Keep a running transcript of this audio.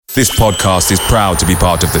This podcast is proud to be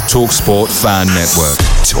part of the TalkSport Fan Network.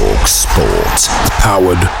 TalkSport.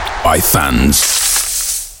 Powered by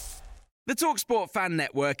fans. The TalkSport Fan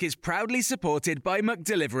Network is proudly supported by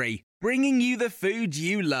McDelivery, bringing you the food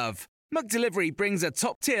you love. McDelivery brings a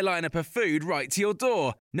top-tier lineup of food right to your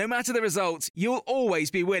door. No matter the result, you'll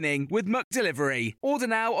always be winning with McDelivery. Order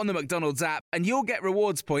now on the McDonald's app and you'll get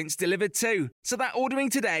rewards points delivered too. So that ordering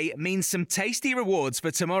today means some tasty rewards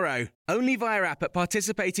for tomorrow. Only via app at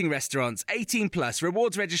participating restaurants. 18 plus.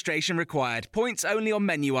 Rewards registration required. Points only on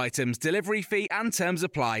menu items. Delivery fee and terms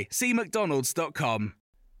apply. See mcdonalds.com.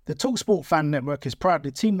 The TalkSport Fan Network is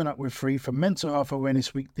proudly teaming up with Free for Mental Health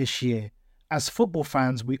Awareness Week this year. As football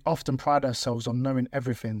fans, we often pride ourselves on knowing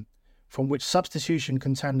everything, from which substitution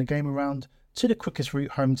can turn the game around to the quickest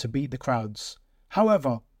route home to beat the crowds.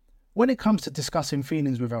 However, when it comes to discussing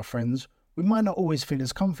feelings with our friends, we might not always feel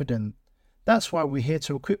as confident. That's why we're here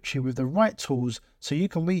to equip you with the right tools so you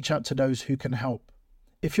can reach out to those who can help.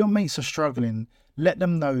 If your mates are struggling, let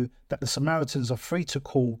them know that the Samaritans are free to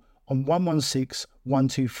call on 116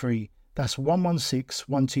 123. That's 116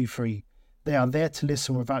 123. They are there to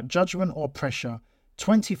listen without judgment or pressure,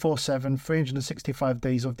 24/7, 365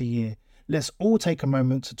 days of the year. Let's all take a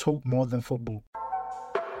moment to talk more than football.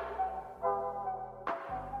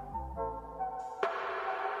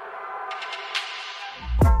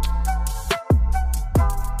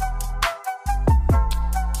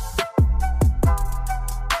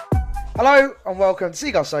 Hello and welcome to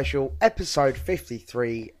Seagull Social, episode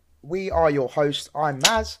 53. We are your hosts. I'm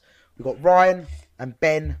Maz. We've got Ryan and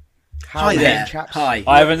Ben. Hi there, chaps. Hi.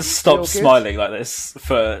 I haven't stopped smiling like this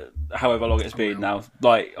for however long it's been now.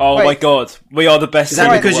 Like, oh Wait, my god, we are the best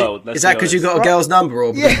team in the world. Is that because you got a girl's number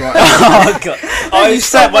or? Yeah. Oh god, I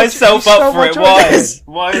set myself up for it.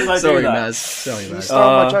 Why did I do that? Sorry, Maz. You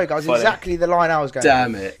stole my joke. That was exactly the line I was going.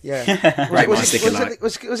 Damn it. Yeah. Was it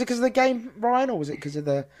because of the game, Ryan, or was it because of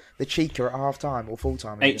the cheeker at half time or full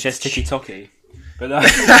time? HS Tiki Toki. But no.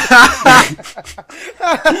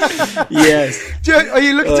 Yes. Are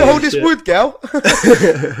you looking to hold this wood, gal?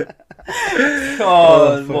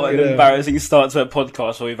 God, what an embarrassing start to a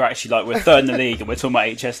podcast where we've actually we're third in the league and we're talking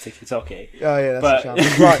about HS Tiki Toki. Oh yeah, that's a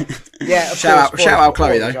shame. Right. Yeah. Shout out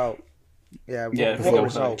Chloe though. Yeah. What a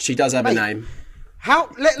result. She does have a name.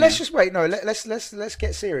 Let's just wait. No, let's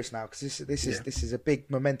get serious now because this is a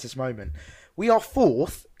big momentous moment. We are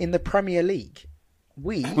fourth in the Premier League.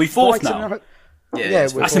 We fourth now. Yeah,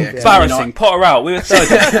 that's embarrassing. Yeah. Potter out. We were third.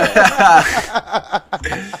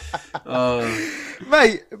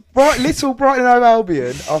 Mate, little Brighton and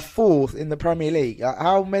Albion are fourth in the Premier League.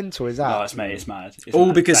 How mental is that? Oh, it's mad. It's all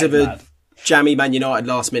mad. because of a jammy Man United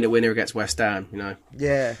last minute winner against West Ham. You know.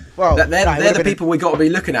 Yeah. Well, they're the people we got to be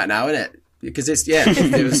looking at now, isn't it? Because they're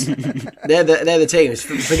the teams.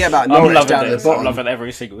 Forget about Norwich down at the bottom. I'm loving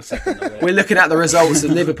every single second of it. We're looking at the results of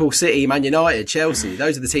Liverpool, City, Man United, Chelsea.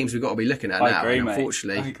 Those are the teams we've got to be looking at now. Agree,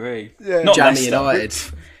 unfortunately, I agree. Yeah. Not Jamie United.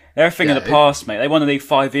 They're a thing of the past, mate. They won the league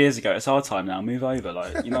 5 years ago. It's our time now. Move over,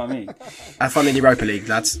 you know what I mean? Have fun in Europa League,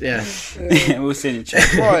 lads. Yeah. We'll see in the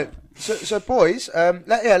chat. Right. So boys,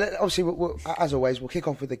 obviously, as always, we'll kick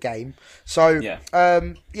off with the game. So,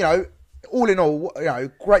 all in all,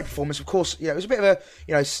 great performance. Of course, it was a bit of a,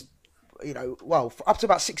 up to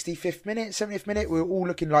about 65th minute, 70th minute, we were all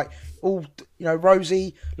looking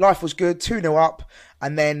rosy. Life was good, 2-0 up.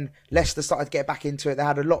 And then Leicester started to get back into it. They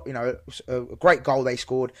had a great goal they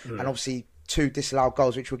scored. And obviously 2 disallowed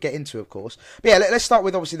goals, which we'll get into, of course. But yeah, let's start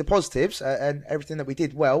with obviously the positives and everything that we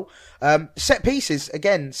did well. Set pieces,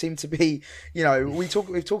 again, seem to be, we've talked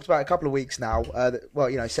about it a couple of weeks now.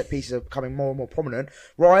 Set pieces are becoming more and more prominent.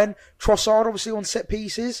 Ryan, Trossard, obviously on set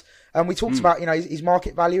pieces. And we talked about, his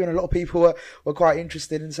market value, and a lot of people were quite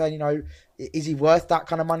interested in saying, is he worth that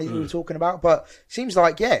kind of money we were talking about? But it seems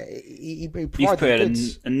like, he he's put in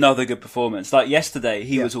another good performance. Like yesterday,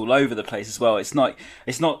 he was all over the place as well. It's not.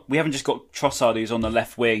 We haven't just got Trossard who's on the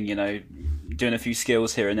left wing, doing a few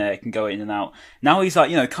skills here and there, can go in and out. Now he's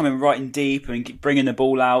coming right in deep and bringing the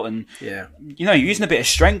ball out, and using a bit of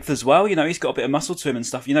strength as well. He's got a bit of muscle to him and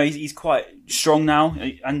stuff. He's quite strong now,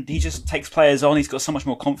 and he just takes players on. He's got so much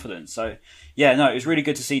more confidence. So it was really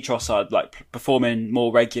good to see Trossard performing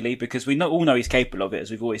more regularly, because we all know he's capable of it,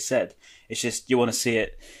 as we've always said. It's just you want to see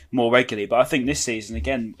it more regularly. But I think this season,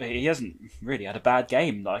 again, he hasn't really had a bad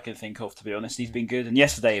game that I can think of, to be honest. He's been good, and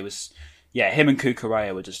yesterday it was yeah, him and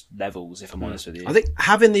Cucurella were just levels, if I'm honest with you. I think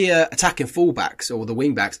having the attacking fullbacks or the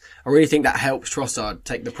wing backs, I really think that helps Trossard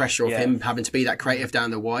take the pressure off him having to be that creative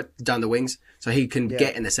down the wings, so he can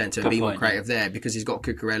get in the centre and be more creative there, because he's got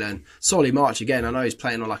Cucurella and Solly March again. I know he's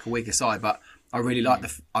playing on like a weaker side, but I really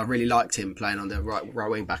liked him playing on the right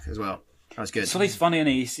wing back as well. That was good. Solly's funny, and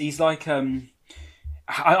he's like I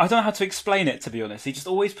don't know how to explain it, to be honest. He just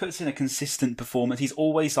always puts in a consistent performance. He's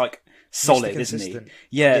always like solid, isn't he?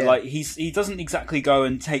 Yeah, like he doesn't exactly go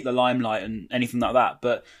and take the limelight and anything like that,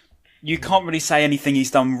 but you can't really say anything he's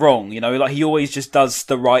done wrong, you know, like he always just does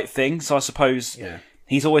the right thing. So I suppose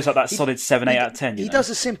he's always like that solid 7, 8 out of 10. He does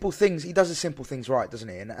the simple things. He does the simple things right, doesn't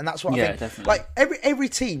he? And that's what I think. Definitely. Like every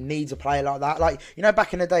team needs a player like that. Like, you know,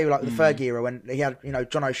 back in the day, like the Fergie era, when he had, you know,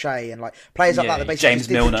 John O'Shea and like players like that basically James just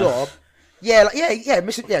did Milner. the job.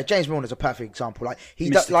 James Milner's a perfect example. Like he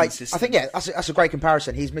does, like I think, that's a great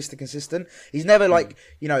comparison. He's Mr. Consistent. He's never like,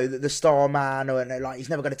 you know, the star man, or like he's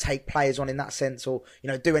never going to take players on in that sense, or, you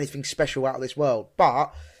know, do anything special out of this world.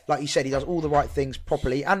 But like you said, he does all the right things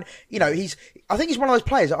properly, and you know, I think he's one of those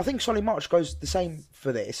players. I think Solly March goes the same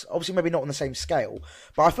for this. Obviously, maybe not on the same scale,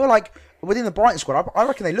 but I feel like within the Brighton squad, I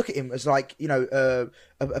reckon they look at him as like, you know,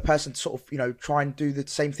 a person to sort of, you know, try and do the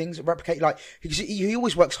same things, replicate. Like he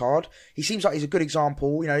always works hard. He seems like he's a good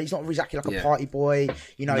example. You know, he's not exactly like a party boy.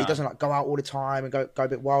 You know, he doesn't like go out all the time and go a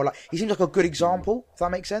bit wild. Like he seems like a good example, if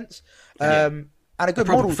that makes sense. And a good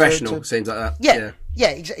model. Professional seems like that.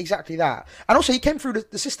 Exactly that. And also, he came through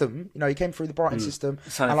the system. You know, he came through the Brighton system,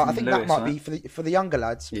 and like, I think Lewis, that might be for the younger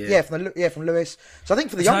lads. From Lewis. So I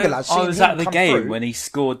think for the younger lads, I was at the game when he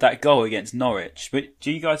scored that goal against Norwich. But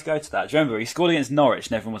do you guys go to that? Do you remember he scored against Norwich,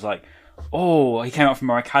 and everyone was like, "Oh, he came out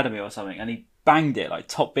from our academy or something," and he banged it like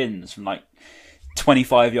top bins from like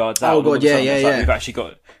 25 yards out. Oh god, yeah. Like, we've actually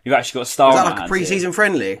got a star. Is that like a pre-season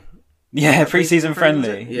friendly? Yeah, pre-season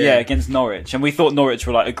friendly. Yeah, against Norwich. And we thought Norwich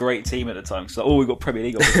were like a great team at the time. So, we got Premier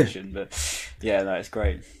League opposition. But yeah, no, it's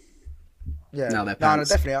great. Yeah, no,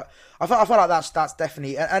 definitely. I feel like that's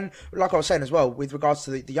definitely, and like I was saying as well, with regards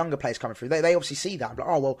to the younger players coming through, they obviously see that. Like,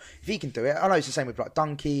 oh well, if he can do it, I know it's the same with like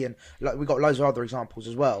Dunkey, and like we've got loads of other examples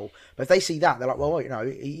as well. But if they see that, they're like, well, you know,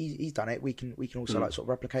 he's done it. We can also like sort of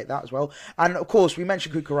replicate that as well. And of course, we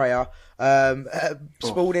mentioned Cucurella,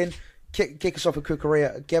 Spalding. Kick us off with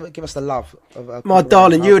Cucurella. Give us the love of my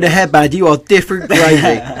darling. You and the Headband, you are different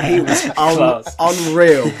gravy. He was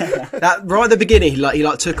unreal. That right at the beginning,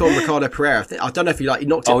 he took on Ricardo Pereira. I don't know if he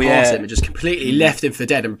knocked it past him and just completely left him for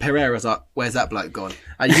dead. And Pereira was like, "Where's that bloke gone?"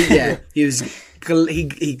 And he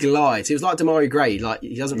glides. He was like Damari Gray. Like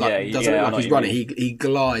he doesn't look like he's running. He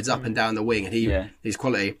glides up and down the wing, and he's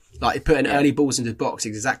quality. Like he put in early balls into the box,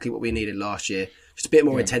 exactly what we needed last year. Just a bit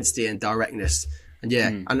more intensity and directness. And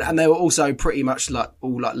and they were also pretty much like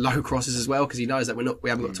all like low crosses as well, because he knows that we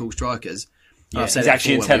haven't got tall strikers. He's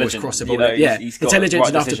actually intelligent. He's intelligent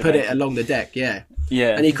enough to put it along the deck. Yeah.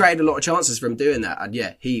 And he created a lot of chances from doing that. And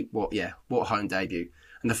what a home debut.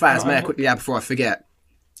 And the fans, may I quickly add before I forget,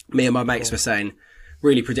 me and my mates were saying,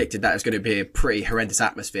 really predicted that it was going to be a pretty horrendous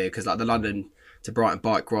atmosphere, because like the London to Brighton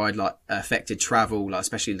bike ride like affected travel, like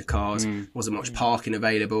especially the cars. Wasn't much parking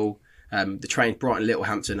available. The train Brighton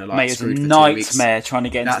Littlehampton are like screwed for 2 weeks. Nightmare trying to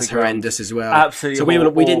get into the ground. That's horrendous as well. Absolutely. So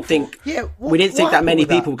we didn't think that many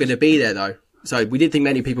people were going to be there though. So we didn't think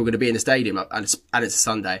many people were going to be in the stadium, and it's a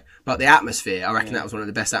Sunday. But the atmosphere, I reckon that was one of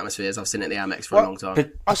the best atmospheres I've seen at the Amex for a long time.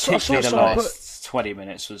 Particularly the last 20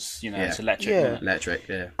 minutes was, it's electric.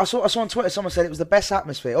 Electric. I saw on Twitter someone said it was the best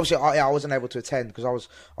atmosphere. Obviously, I wasn't able to attend because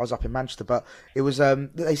I was up in Manchester, but it was.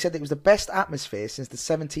 They said it was the best atmosphere since the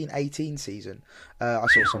 17-18 season. I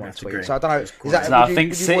saw someone tweet. So I don't know. I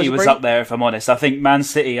think City was up there, if I'm honest. I think Man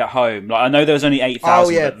City at home. Like I know there was only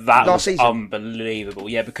 8,000, but that was unbelievable.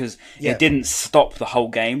 Yeah, because it didn't stop the whole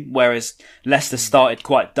game, whereas Leicester started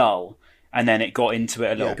quite dull and then it got into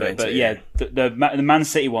it a little bit. But the Man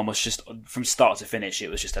City one was just from start to finish, it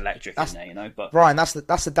was just electric in there, But Ryan, that's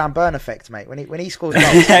the Dan Burn effect, mate. When he scores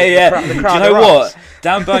goals, the crowd Do you know what?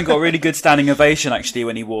 Dan Burn got a really good standing ovation actually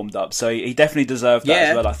when he warmed up, so he definitely deserved that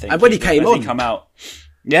as well. I think. And when he came on,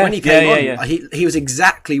 when he came on, he was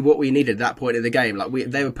exactly what we needed at that point in the game. Like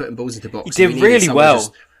they were putting balls into the box. He did really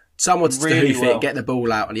well. Someone to hoof it, get the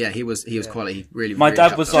ball out, and he was quality. Really, my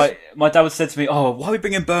dad said to me, "Oh, why are we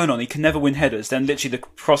bringing Burn on? He can never win headers." Then literally the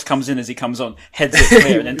cross comes in as he comes on, heads it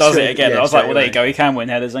clear, and then does it again. I was like, "Well, there you go. He can win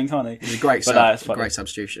headers, then can't he?" It was a great, great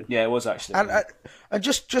substitution. Yeah, it was actually. And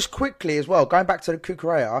just quickly as well, going back to the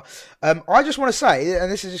Cucurella, I just want to say,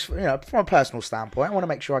 and this is just from a personal standpoint, I want to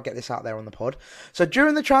make sure I get this out there on the pod. So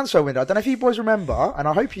during the transfer window, I don't know if you boys remember, and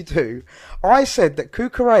I hope you do, I said that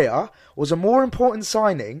Cucurella was a more important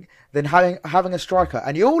signing than having a striker,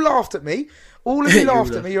 and you all laughed at me. All of you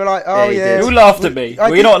laughed at me. You were like, "Oh yeah." You laughed at me.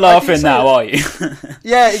 Well, you're not laughing now, are you?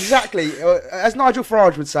 Yeah, exactly. As Nigel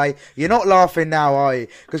Farage would say, "You're not laughing now, are you?"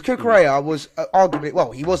 Because Cucurella was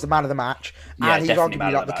arguably, he was the man of the match, and he's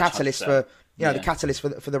arguably like the catalyst for the catalyst for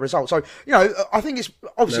the result. So I think it's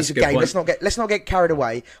obviously it's a game. Point. Let's not get carried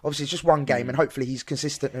away. Obviously, it's just one game, and hopefully he's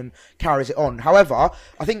consistent and carries it on. However,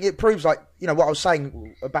 I think it proves what I was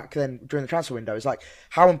saying back then during the transfer window is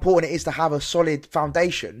how important it is to have a solid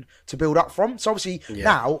foundation to build up from. So obviously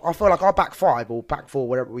now I feel like our back five or back four,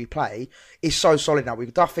 whatever we play, is so solid now.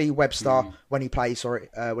 We've Duffy, Webster when he plays.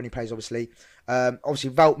 Obviously. Obviously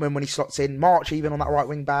Veltman when he slots in, March even on that right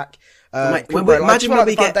wing back. Imagine when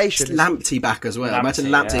we get Lamptey back as well. Imagine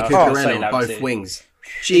Lamptey, Cucurella on both wings.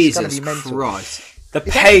 Jesus Christ. The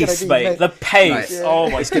pace, mate. The pace. Right. Oh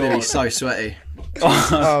my It's going to be God. so sweaty.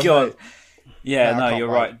 Oh God. Mate. Yeah, no, you're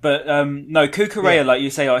right. But no, Cucurella, like you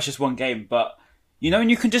say, it's just one game. But, and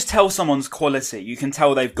you can just tell someone's quality. You can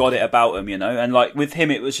tell they've got it about them, And with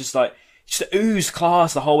him, it was just ooze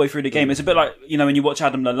class the whole way through the game. It's a bit like, when you watch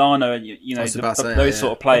Adam Lallana and, those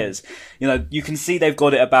sort of players, you can see they've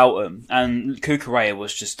got it about them. And Cucurella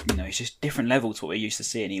was just, it's just different level to what we're used to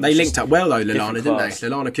seeing. They linked up well though, Lallana, didn't they?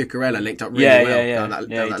 Lallana, Cucurella linked up really well down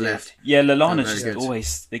that left. Yeah, Lallana's just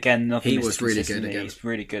always, again, nothing. He was really good again. He's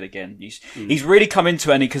really good again. He's really come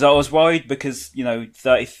into it, because I was worried because,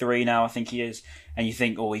 33 now, I think he is. And you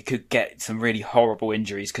think, he could get some really horrible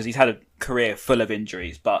injuries because he's had a career full of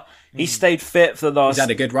injuries. But he stayed fit for the last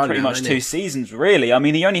had a good run pretty much 2 seasons, really. I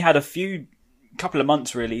mean, he only had a couple of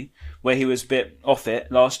months, really, where he was a bit off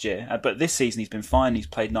it last year. But this season he's been fine. He's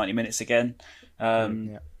played 90 minutes again.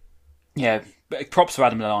 Yeah, but props to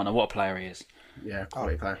Adam Lallana. What a player he is. Yeah,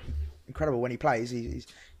 quality player. Incredible when he plays.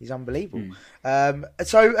 He's unbelievable. Going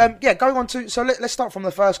on to let's start from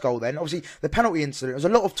the first goal then. Obviously, the penalty incident. There was a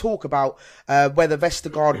lot of talk about whether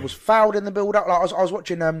Vestergaard was fouled in the build-up. I was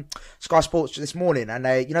watching Sky Sports this morning, and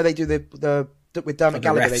they do the with Dermot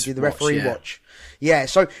Gallagher, they do the referee watch. Yeah,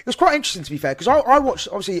 so it was quite interesting to be fair because I watched.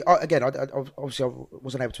 Obviously, I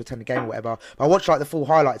wasn't able to attend the game or whatever, but I watched the full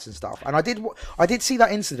highlights and stuff, and I did see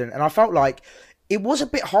that incident, and I felt like it was a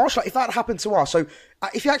bit harsh. If that happened to us, so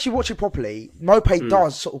if you actually watch it properly, Mopé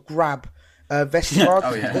does sort of grab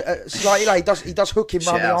Vestergaard slightly. He does hook him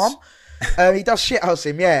around the arm. He does shithouse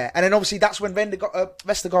him, yeah. And then obviously that's when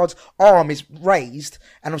Vestergaard's arm is raised,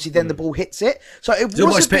 and obviously then the ball hits it. So it was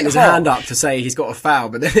almost putting his hand up to say he's got a foul,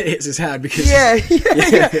 but then it hits his hand because yeah.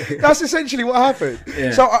 That's essentially what happened.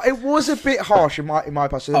 Yeah. So it was a bit harsh in my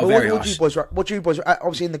personal. What do you boys?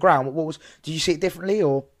 Obviously in the ground. Did you see it differently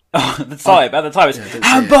or? At the time, it's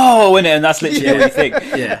handball, isn't it? And that's literally what you think.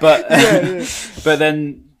 Yeah. But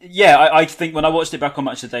then. Yeah, I think when I watched it back on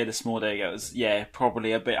Match of the Day this morning, it was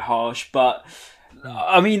probably a bit harsh. But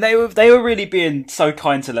I mean, they were really being so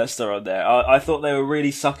kind to Leicester on there. I thought they were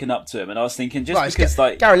really sucking up to him, and I was thinking because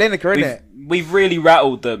Gary Lineker, isn't it? We've really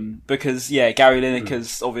rattled them because Gary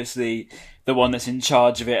Lineker's obviously the one that's in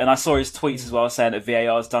charge of it. And I saw his tweets as well saying that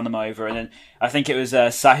VAR's done them over. And then I think it was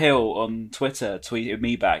Sahil on Twitter tweeted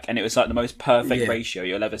me back, and it was the most perfect ratio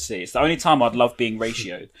you'll ever see. It's the only time I'd love being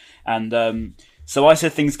ratioed. And so I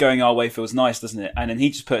said things going our way feels nice, doesn't it? And then he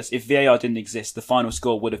just puts, if VAR didn't exist, the final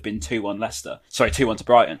score would have been 2-1 Leicester. Sorry, 2-1 to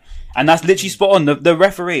Brighton. And that's literally spot on. The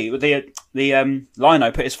referee, the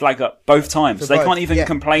lino put his flag up both times. So they can't even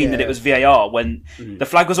complain that it was VAR when the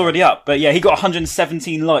flag was already up. But he got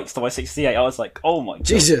 117 likes to my 68. I was like, oh my God.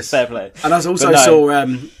 Jesus. Fair play. And I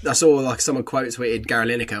saw someone quote tweeted Gary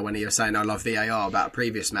Lineker when he was saying I love VAR about a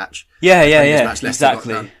previous match. Yeah,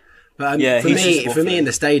 exactly. But for me in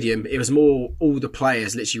the stadium, it was more all the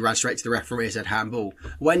players literally ran straight to the referee and said handball.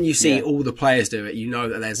 When you see all the players do it, you know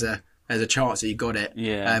that there's a chance that you got it.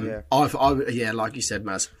 Like you said,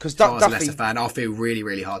 Maz, because I was a Leicester fan, I feel really,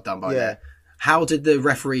 really hard done by that. How did the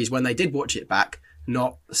referees, when they did watch it back,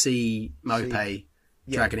 not see Mopé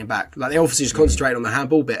dragging him back? Like they obviously just concentrated on the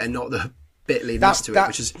handball bit and not the bit leading us to it,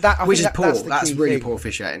 which is poor. That's really poor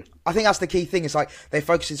officiating. I think that's the key thing. It's they're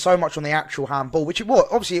focusing so much on the actual handball, which it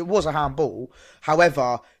was a handball.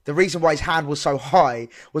 However, the reason why his hand was so high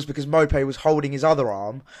was because Mopé was holding his other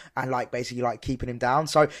arm and basically keeping him down.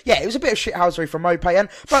 So it was a bit of shithousery from Mopé,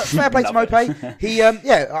 but fair play to Mopé. He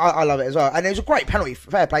I love it as well, and it was a great penalty.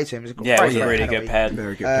 Fair play to him. It was a really good pen.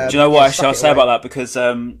 Very good. Do you know what I'll say about that? Because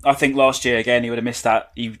I think last year again he would have missed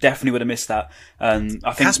that. He definitely would have missed that. And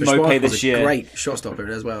I think Mopé this year, great shot stopper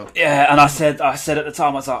as well. Yeah, and I said at the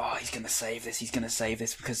time, I was like, oh, he's going to save this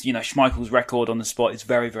because Schmeichel's record on the spot is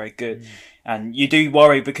very, very good. And you do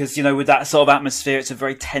worry because, with that sort of atmosphere, it's a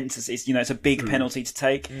very tense, it's a big penalty to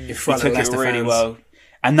take. He took it really well.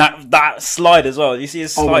 And that slide as well. You see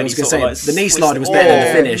his slide. I was going to say, the knee slide was better than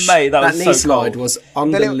the finish. Mate, that knee slide was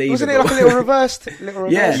unbelievable. Wasn't it like a little reversed?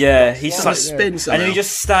 Yeah. He just spins, and he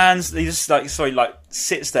just stands. He just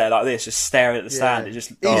sits there like this, just staring at the stand. It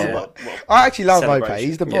just. I actually love Mope.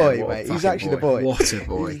 He's the boy, mate. He's actually the boy. What a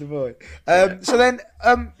boy. He's the boy. So then,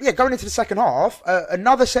 going into the second half,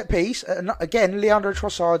 another set piece. Again, Leandro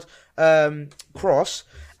Trossard cross,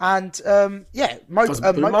 and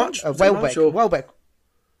Welbeck.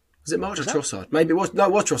 Was it March or Trossard? Maybe it was. No,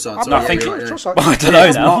 it was Trossard. I think it was Trossard. I don't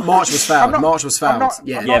know now. March was fouled. March was fouled. March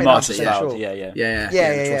was fouled. Yeah.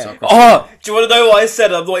 Oh, do you want to know what I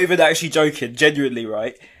said? I'm not even actually joking. Genuinely,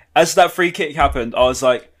 right? As that free kick happened, I was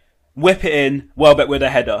like, whip it in, Welbeck with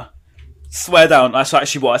a header. Swear down, that's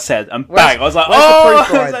actually what I said. And bang, I was like,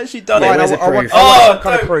 I've actually done it. Where's the proof?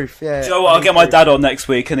 Kind of proof, yeah. Do you know what? I'll get my dad on next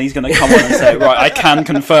week and he's going to come on and say, right, I can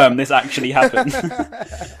confirm this actually happened.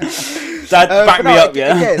 Dad, back me up,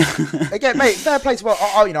 Again, mate, fair play to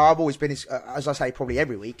I've always been, as I say, probably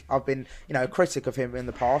every week, I've been, a critic of him in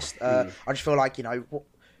the past. I just feel like,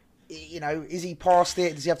 is he past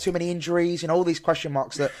it? Does he have too many injuries? All these question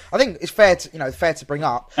marks that I think it's fair to bring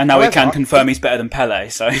up. And now we can confirm he's better than Pele,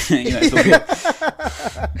 so it's all good.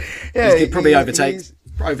 He's probably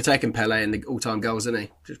overtaken Pele in the all-time goals, isn't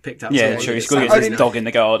he? Just picked up. Yeah, sure. He's got his dog in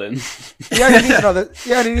the garden. He only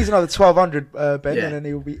needs another 1,200, Ben, and then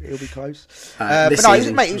he'll be close. But no,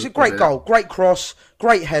 it was a great goal, great cross,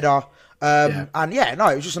 great header, and it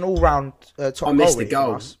was just an all-round top goal. I missed the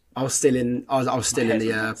goal. I was still in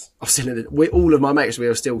the. All of my mates, we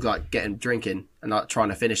were still drinking and trying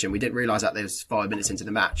to finish him. We didn't realise that there was 5 minutes into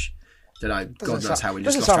the match. Don't know. God knows how we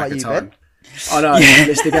just lost track of time. I know.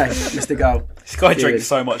 Missed the goal. This guy drinks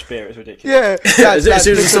so much beer, it's ridiculous. Yeah. As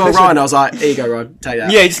soon as I saw Ryan, I was like, "Here you go, Ryan. Take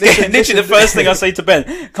that." Yeah, literally the first thing I say to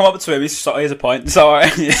Ben, come up to him, he's just like, "Here's a pint." It's all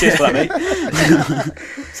right. Cheers for that, mate.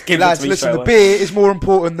 Lads, listen, the beer is more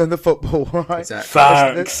important than the football, right? Exactly.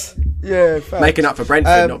 Thanks. Facts. Making up for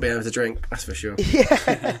Brentford not being able to drink, that's for sure.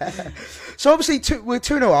 Yeah. So obviously we're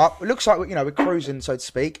 2-0 up. It looks like we're cruising, so to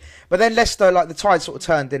speak. But then Leicester, the tide sort of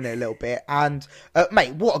turned in there a little bit. And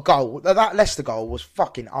mate, what a goal! That Leicester goal was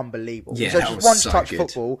fucking unbelievable. Yeah, so that just was one-touch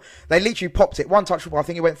football. They literally popped it. One-touch football. I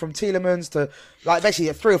think it went from Tielemans to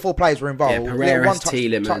basically 3 or 4 players were involved. Yeah, Pereira,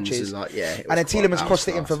 Tielemans, touches, and then Tielemans crossed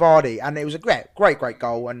it in for Vardy, and it was a great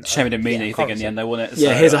goal. And shame it didn't mean anything in the end. They won it.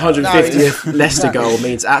 Yeah, here's 150th Leicester goal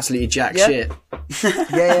means absolutely jack shit.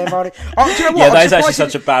 Yeah, Vardy. Do you know what? That is actually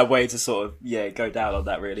such a bad way to sort of go down on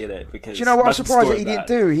that, really, isn't it? Because do you know what? I'm surprised that he didn't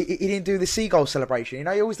do. He didn't do the seagull celebration.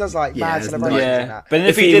 He always does mad celebrations. Yeah, and that. But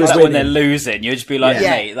if he did that when they're losing, you'd just be like,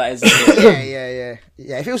 mate, that is. Yeah.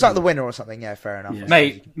 If it was the winner or something, fair enough. Yeah.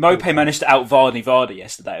 Mate, Mope managed to out Vardy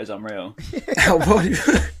yesterday. It was unreal. Out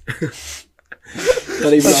Vardy.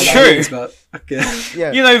 It's true. But,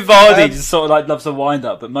 Vardy just sort of loves a wind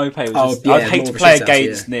up, but Mope was just. I'd hate to play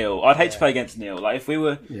against Neil. I'd hate to play against Neil.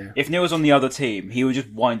 If Neil was on the other team, he would just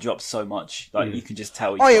wind you up so much. You can just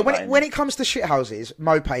tell. When it comes to shithouses,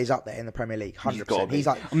 Mope is up there in the Premier League, 100%. He's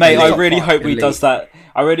mate. I really hope he does that.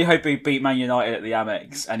 I really hope he beat Man United at the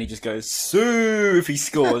Amex and he just goes Sue if he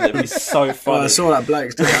scores. It'd be so funny. I saw that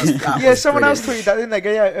bloke. Someone else tweeted that, didn't they?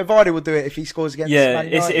 Vardy will do it if he scores against. Man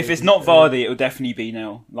United. If it's not Vardy, it will definitely be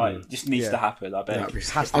Neil. Just needs to happen. I bet.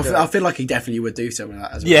 I feel like he definitely would do something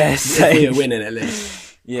like that as well. Yes, he'll win it at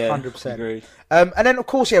least. Yeah, 100%. Agreed. And then of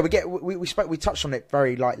course, we touched on it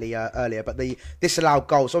very lightly earlier, but the disallowed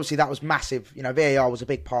goals, obviously that was massive. VAR was a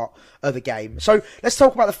big part of the game. So let's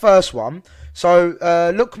talk about the first one. So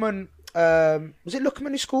Lookman. Was it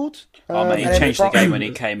Lookman who scored? He changed the game when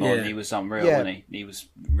he came on. He was unreal, wasn't he? He was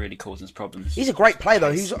really causing us problems. He's a great player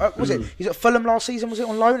though. He's at Fulham last season, was it,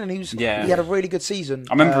 on loan? And he had a really good season.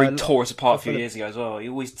 I remember he tore us apart a few years ago as well. He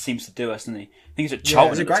always seems to do us, doesn't he? I think he was at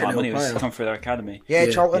Charlton at the time when he was coming through their academy. Yeah,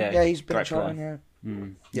 Charlton. Yeah, he's been at Charlton.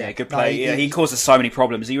 Yeah, good play. He caused us so many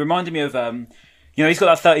problems. He reminded me of he's got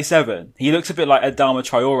that 37. He looks a bit like Adama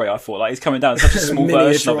Traore, I thought. He's coming down, such a small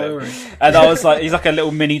version of him. And I was like, he's like a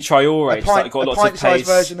little mini Traore. Got lots of pace.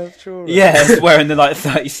 Version of Traore. Yeah, he's wearing the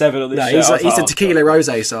 37 on this shirt. He's a tequila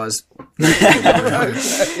rosé size.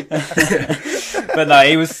 But no,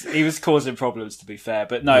 he was causing problems, to be fair.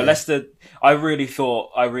 But no, Leicester, I really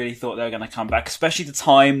thought they were going to come back, especially the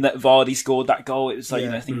time that Vardy scored that goal. It was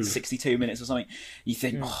I think 62 minutes or something. You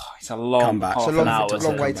think, it's a long half an hour. It's a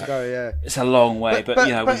long way to go, yeah. It's a long way, but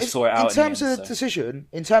we saw it out. In terms of the decision,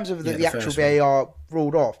 in terms of the actual VAR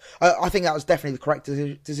ruled off, I think that was definitely the correct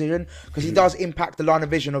decision, because he does impact the line of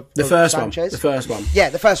vision of Sanchez. The first one. Yeah,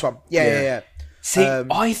 the first one. Yeah. See,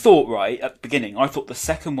 I thought at the beginning, I thought the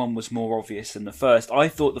second one was more obvious than the first. I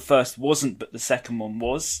thought the first wasn't, but the second one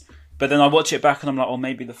was. But then I watch it back and I'm like, oh,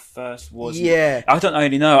 maybe the first wasn't. Yeah. I don't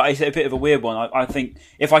really know. It's a bit of a weird one. I think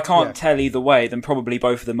if I can't tell either way, then probably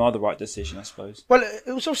both of them are the right decision, I suppose. Well,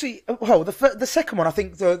 it was obviously the second one. I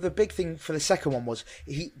think the big thing for the second one was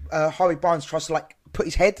Harvey Barnes tries to like put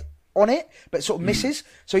his head on it, but sort of misses.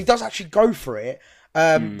 So he does actually go for it,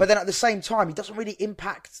 but then at the same time, he doesn't really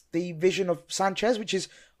impact the vision of Sanchez, which is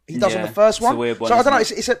he does on the first one. It's a weird one, so I don't know.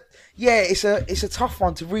 It's a tough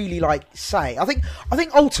one to really like say. I think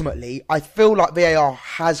ultimately, I feel like VAR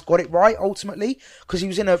has got it right ultimately because he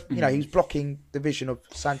was in he was blocking the vision of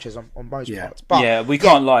Sanchez on most parts. But we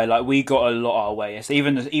can't lie. Like we got a lot our way. So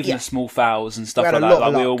even the small fouls and stuff like that.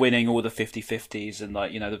 Like we were winning all the 50-50s, and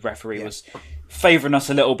like the referee was favouring us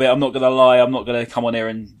a little bit. I'm not gonna lie. I'm not gonna come on here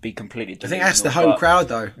and be completely. I think that's the home crowd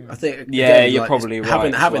though. I think you're probably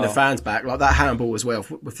right. Having the fans back, like that handball as well.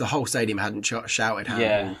 If the whole stadium hadn't shouted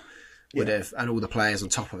handball, would have, and all the players on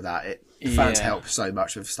top of that, the fans help so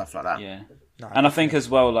much with stuff like that. Yeah. No, and I think as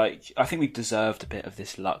well, like I think we've deserved a bit of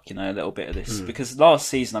this luck, a little bit of this because last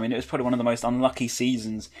season, I mean, it was probably one of the most unlucky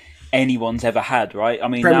seasons anyone's ever had, right? I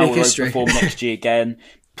mean, now we'll perform next year again.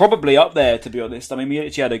 Probably up there, to be honest. I mean, we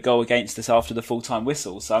actually had a goal against us after the full-time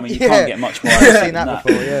whistle, so I mean, you can't get much more. I've seen that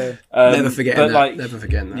before. Yeah, never forgetting that. Never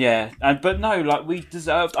forgetting that. Yeah, but no, like we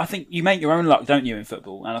deserved. I think you make your own luck, don't you, in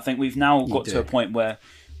football? And I think we've now got to a point where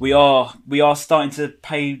we are starting to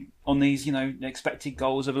pay on these, expected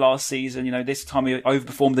goals of last season. This time we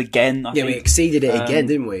overperformed again. I think. We exceeded it again,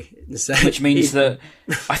 didn't we? Which means that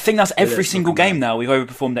I think that's every single game now we've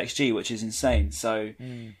overperformed XG, which is insane. So.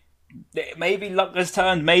 Maybe luck has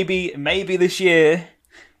turned. Maybe this year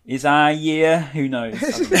is our year. Who knows?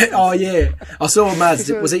 Oh yeah, I saw Mads.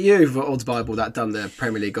 Was it you for Odds Bible that done the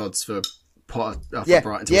Premier League odds for Brighton?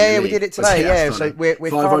 We did it today. Yeah, so we're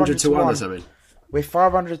 500 to 1 or something. We're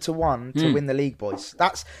 500 to 1 to win the league, boys.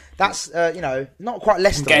 That's not quite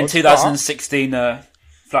Leicester. Getting 2016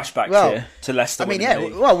 flashbacks here to Leicester. I mean,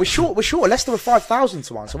 we're short. Leicester were 5,000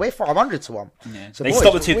 to 1, so we're 500 to 1. Yeah. So they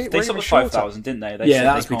stopped the 5,000, didn't they?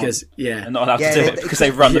 That's because they're not allowed to do it because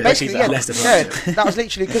they've run the bookies out. Leicester. That was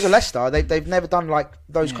literally because of Leicester. They've never done like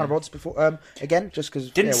those kind of odds before. Again, just because.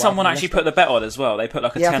 Didn't someone actually put the bet on as well? They put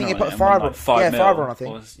like a 10 on it. I think he put a fiver on. Fiver on, I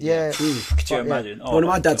think. Yeah. Could you imagine? One of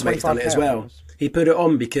my dad's mates done it as well. He put it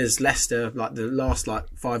on because Leicester, like the last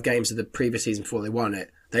 5 games of the previous season before they won it,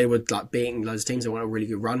 they were like beating loads of teams. They went on a really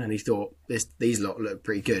good run, and he thought these lot look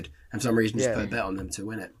pretty good, and for some reason just put a bet on them to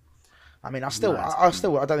win it. I mean, I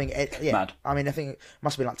don't think mad. I mean, I think it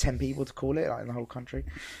must have been like 10 people to call it in the whole country.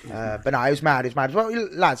 But no, it was mad. Well,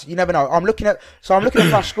 lads, you never know. I'm looking at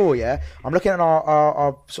Flash Score. Yeah, I'm looking at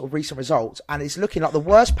our sort of recent results, and it's looking like the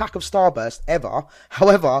worst pack of Starburst ever.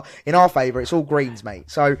 However, in our favour, it's all greens,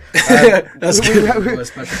 mate. So that's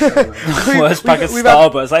worst pack of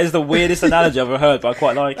Starburst. That is the weirdest analogy I've ever heard, but I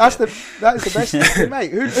quite like it. That is the best thing,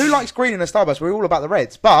 mate. Who likes green in a Starburst? We're all about the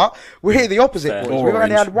Reds, but we're the opposite, boys. We've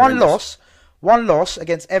only had one loss. One loss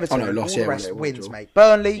against Everton. All the rest wins, mate.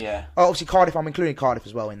 Burnley. Obviously Cardiff. I'm including Cardiff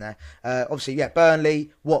as well in there.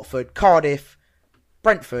 Burnley, Watford, Cardiff,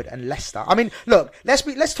 Brentford, and Leicester. I mean, look. Let's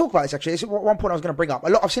talk about this. Actually, this is one point I was going to bring up.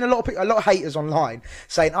 I've seen a lot of haters online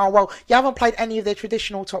saying, "Oh well, you haven't played any of the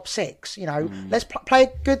traditional top 6. Let's play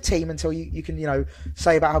a good team until you can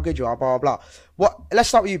say about how good you are." Blah blah blah. Let's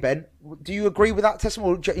start with you, Ben. Do you agree with that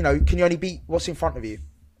testimony? Or, can you only beat what's in front of you?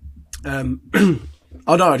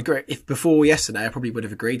 Oh no, I'd agree. If before yesterday, I probably would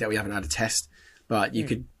have agreed that we haven't had a test, but you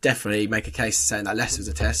could definitely make a case saying that Leicester was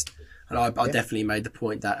a test, and I definitely made the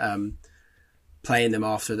point that playing them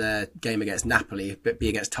after their game against Napoli, but be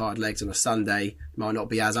against tired legs on a Sunday, might not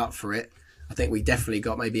be as up for it. I think we definitely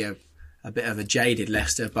got maybe a bit of a jaded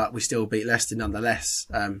Leicester, but we still beat Leicester nonetheless.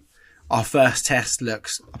 Our first test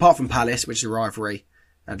looks, apart from Palace, which is a rivalry,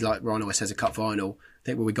 and like Ron always says, a cup final. I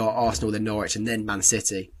think we got Arsenal, then Norwich, and then Man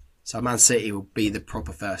City. So Man City will be the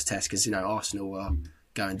proper first test because Arsenal are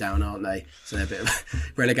going down, aren't they? So they're a bit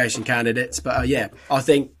of relegation candidates. But I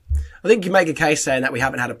think you can make a case saying that we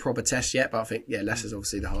haven't had a proper test yet. But I think Leicester's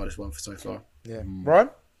obviously the hardest one for so far. Yeah,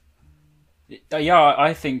 Brian. Yeah,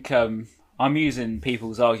 I think I'm using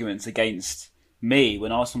people's arguments against me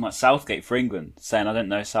when asked on Southgate for England, saying I don't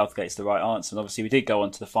know if Southgate's the right answer. And obviously we did go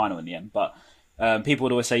on to the final in the end, but. People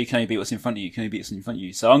would always say you can only beat what's in front of you. You can only beat what's in front of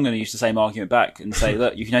you. So I'm going to use the same argument back and say,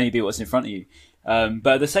 look, you can only beat what's in front of you.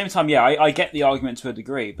 But at the same time, I get the argument to a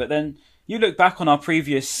degree. But then you look back on our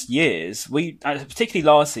previous years, particularly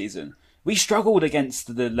last season, we struggled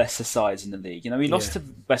against the lesser sides in the league. You know, we lost to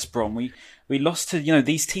West Brom. We lost to, you know,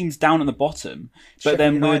 these teams down at the bottom. But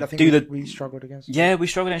Sheffield then we struggled against. Yeah, we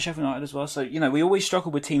struggled against Sheffield United as well. So, you know, we always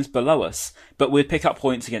struggled with teams below us, but we'd pick up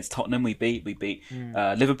points against Tottenham. We beat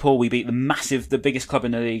Liverpool. We beat the biggest club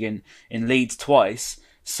in the league in Leeds twice.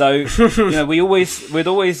 So, you know, we'd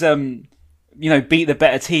always you know, beat the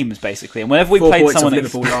better teams basically. And whenever we played someone,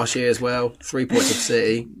 Liverpool last year as well, 3 points of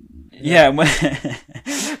City. Yeah,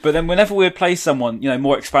 but then whenever we'd play someone, you know,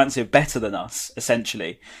 more expansive, better than us,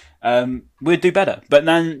 essentially, we'd do better. But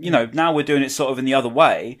then, you know, now we're doing it sort of in the other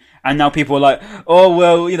way, and now people are like, oh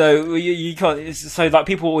well, you know, you can't. So like,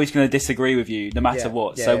 people are always going to disagray with you no matter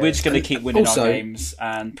what. So we're just going to keep winning our games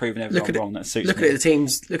and proving everyone wrong. That suits me. Look at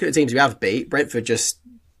the teams we have beat. Brentford just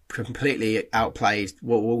completely outplayed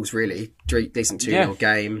Wolves. Really decent 2-0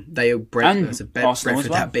 game. Brentford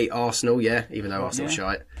that beat Arsenal. Yeah, even though Arsenal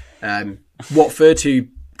shite. Watford, who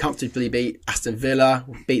comfortably beat Aston Villa,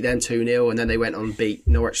 beat them 2-0, and then they went on beat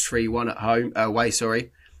Norwich 3-1 at home away. And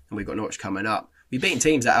we've got Norwich coming up. We've beaten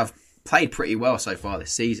teams that have played pretty well so far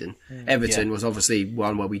this season. Everton was obviously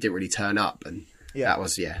one where we didn't really turn up, and that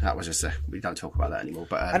was just we don't talk about that anymore.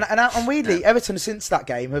 But and weirdly, Everton since that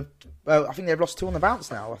game have. I think they've lost 2 on the bounce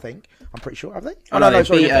now. I'm pretty sure, have they?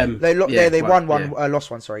 They won one, lost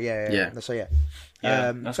one. Sorry, yeah. So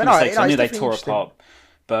I was going to say, 'cause I knew they tore apart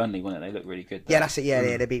Burnley, wasn't it? They look really good. Yeah, that's it.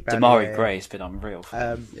 Yeah, they beat Burnley. Damari Gray's been unreal.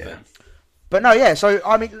 But no, yeah. So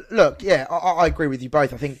I mean, look, I agree with you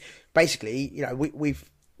both. I think basically, you know, we've.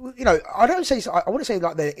 You know, I wouldn't say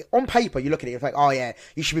like on paper you look at it, it's like, oh yeah,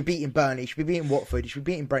 you should be beating Burnley, you should be beating Watford, you should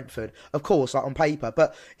be beating Brentford, of course, like on paper.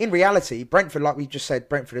 But in reality, Brentford, like we just said,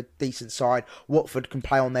 Brentford a decent side. Watford can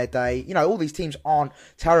play on their day. You know, all these teams aren't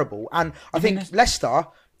terrible, and I think Leicester,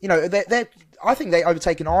 you know, I think they've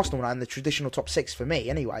overtaken Arsenal now in the traditional top 6 for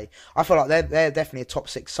me. Anyway, I feel like they're definitely a top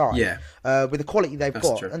 6 side. Yeah. With the quality they've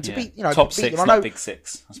got, true. And to beat, you know, top 6, not big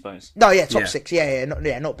 6, I suppose. No, top 6.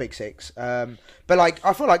 Not big 6. But like,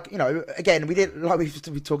 I feel like, you know, again, we did, like we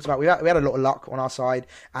talked about, we had a lot of luck on our side,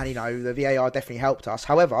 and you know, the VAR definitely helped us.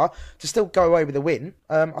 However, to still go away with a win,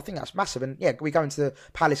 I think that's massive. And yeah, we go into the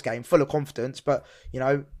Palace game full of confidence, but you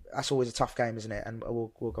know, that's always a tough game, isn't it? And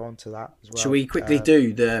we'll go on to that as well. Shall we quickly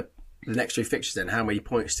do the next 3 fixtures then? How many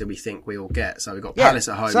points do we think we will get? So we've got Palace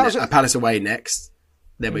at home, Palace away next.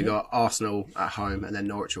 Then we got Arsenal at home, and then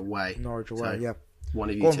Norwich away. One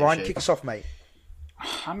of you. Go on, Ryan, kick us off, mate.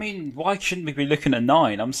 I mean, why shouldn't we be looking at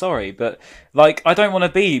 9? I'm sorry, but like, I don't want to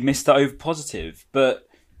be Mr. Over Positive, but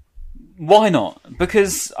why not?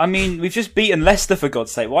 Because I mean, we've just beaten Leicester, for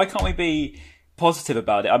God's sake. Why can't we be positive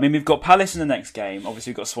about it? I mean, we've got Palace in the next game. Obviously,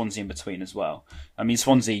 we've got Swansea in between as well. I mean,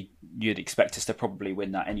 Swansea, you'd expect us to probably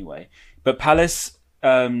win that anyway. But Palace,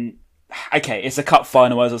 okay, it's a cup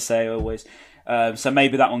final, as I say always. So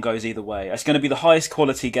maybe that one goes either way. It's going to be the highest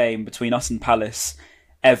quality game between us and Palace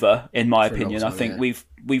ever, in my opinion. I think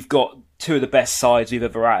we've got 2 of the best sides we've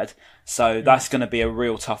ever had. So that's going to be a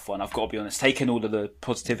real tough one. I've got to be honest. Taking all of the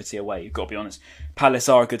positivity away, you've got to be honest. Palace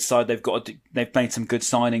are a good side. They've made some good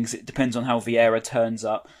signings. It depends on how Vieira turns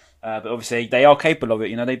up, but obviously they are capable of it.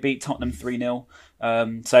 You know, they beat Tottenham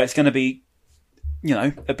 3-0. So it's going to be, you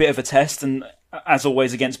know, a bit of a test. And as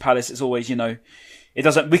always against Palace, it's always, you know, it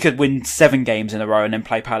doesn't. We could win 7 games in a row and then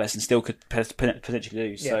play Palace and still could potentially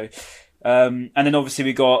lose. Yeah. So, and then obviously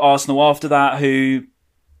we got Arsenal after that, who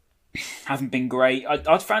haven't been great.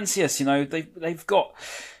 I'd fancy us. You know, they've got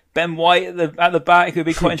Ben White at the back. It would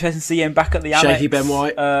be quite interesting to see him back at the Amex. Shaky Ben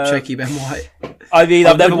White. I mean,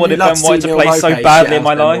 I've never wanted Ben White to play so badly in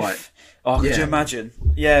my life. Oh, could you imagine?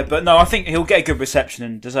 Yeah, but no, I think he'll get a good reception,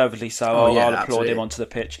 and deservedly so. I'll applaud him onto the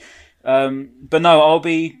pitch. But no, I'll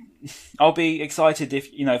be excited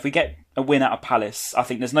if we get a win out of Palace. I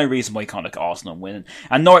think there's no reason why you can't look at Arsenal and win,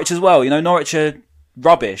 and Norwich as well. You know, Norwich are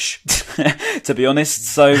rubbish, to be honest.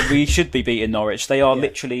 So we should be beating Norwich. They are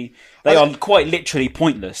quite literally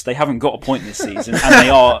pointless. They haven't got a point this season, and they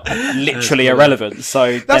are literally irrelevant.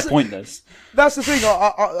 So they're pointless. That's the thing.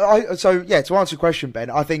 So to answer your question, Ben,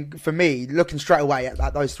 I think for me, looking straight away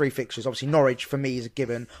at those 3 fixtures, obviously Norwich for me is a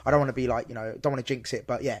given. I don't want to be like, don't want to jinx it,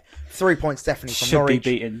 but 3 points definitely from Norwich. Should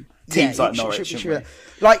be beating teams like Norwich. Should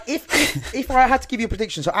like if I had to give you a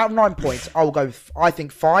prediction, so out of 9 points, I will go. I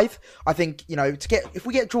think 5. I think if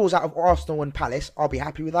we get draws out of Arsenal and Palace, I'll be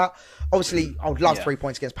happy with that. Obviously, I would love 3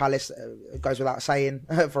 points against Palace. It goes without saying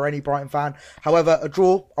for any Brighton fan. However, a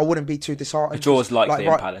draw, I wouldn't be too disheartened. A draw is likely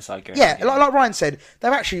in Palace, I agree. Yeah, like Ryan said,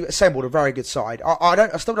 they've actually assembled a very good side.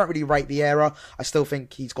 I still don't really rate Vieira. I still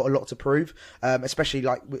think he's got a lot to prove, especially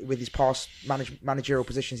like with his past managerial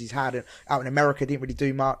positions he's had out in America. Didn't really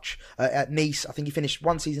do much. at Nice. I think he finished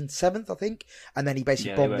one season 7th, I think, and then he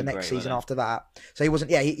basically bombed the next season after that. So he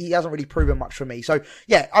wasn't. Yeah, he hasn't really proven much for me. So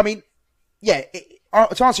yeah, I mean, yeah.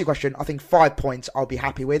 To answer your question, I think 5 points I'll be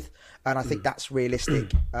happy with, and I think that's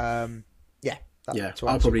realistic. I'll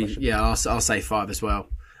say 5 as well.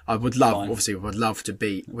 I would love, to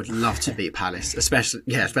beat Palace, especially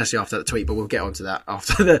after that tweet. But we'll get onto that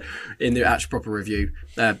after in the actual proper review.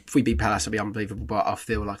 If we beat Palace, it'll be unbelievable. But I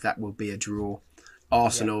feel like that will be a draw.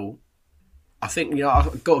 Arsenal, I think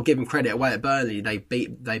I've got to give them credit away at Burnley. They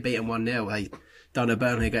beat them 1-0. They done a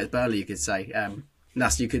Burnley against Burnley, you could say.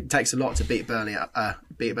 It takes a lot to beat Burnley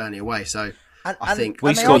away. So I think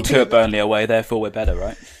we scored 2 at Burnley away. Therefore, we're better,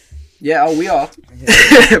 right? Yeah, we are.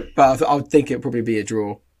 But I think it'll probably be a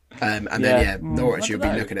draw. Norwich, you'll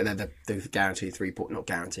be looking at the guaranteed 3 points. Not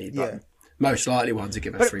guaranteed, but most likely one to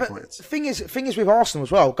give us 3 points. The thing is with Arsenal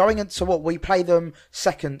as well, going into what we play them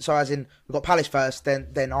second, so as in we've got Palace first,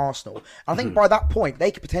 then Arsenal. And I think by that point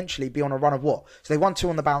they could potentially be on a run of what? So they won 2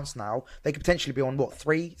 on the bounce now. They could potentially be on what,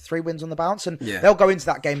 three wins on the bounce, and they'll go into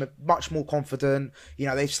that game much more confident.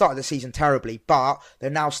 They've started the season terribly, but they're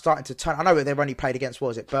now starting to turn. I know they've only played against, what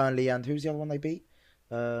was it, Burnley, and who's the other one they beat?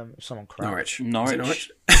 Someone crap. Norwich. Norwich.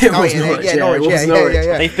 Norwich.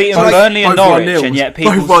 Yeah. They've beaten Burnley and Norwich, and yet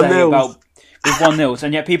people say about with 1-0,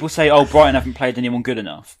 and yet people say, "Oh, Brighton haven't played anyone good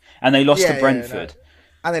enough," and they lost to Brentford.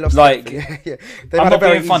 And they lost. I'm not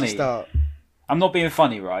being funny. Start. I'm not being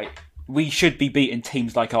funny, right? We should be beating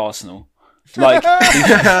teams like Arsenal. We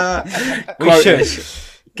should.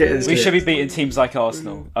 We should be beating teams like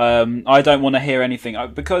Arsenal. I don't want to hear anything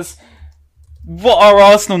because. What are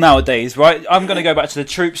Arsenal nowadays, right? I'm going to go back to the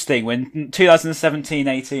Troops thing when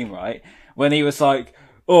 2017-18, right? When he was like,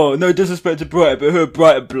 oh, no disrespect to Brighton, but who are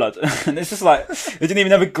Brighton blood? And it's just like, they didn't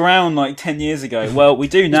even have a ground like 10 years ago. Well, we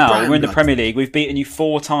do now. We're in the Premier League. We've beaten you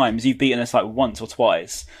 4 times. You've beaten us like once or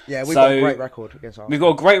twice. Yeah, we've got a great record against Arsenal. We've got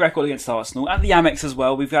a great record against Arsenal. At the Amex as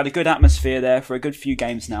well. We've had a good atmosphere there for a good few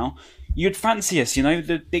games now. You'd fancy us,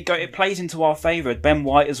 it plays into our favour. Ben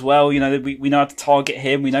White as well, we know how to target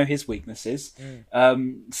him. We know his weaknesses.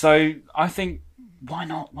 So I think, why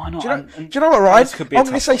not? Do you know what, Ryan? I'm going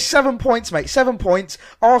to say 7 points, mate. 7 points.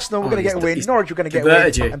 Arsenal, we're going to get a win. Norwich, we're going to get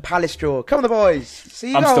a win. And Palace draw. Come on, the boys. See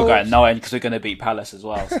you. I'm still going 9 because we're going to beat Palace as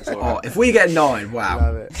well. So if we get 9,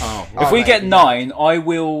 wow. If we get 9, I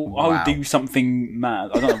will do something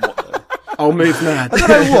mad. I don't know what though. I'll move mad. I don't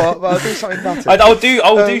know what, but I'll do something nutty.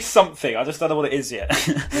 I'll do something. I just don't know what it is yet.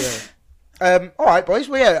 All right, boys.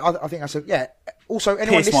 Well, I think that's it. Also,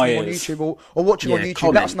 anyone listening on YouTube or watching on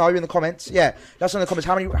YouTube, let us know in the comments. Yeah, let us know in the comments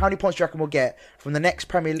how many points do you reckon we'll get from the next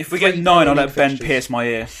Premier League. If we get 9, I'll let Ben pierce my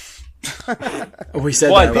ear. We said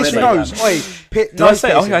Why? that. Pierce your nose. Did I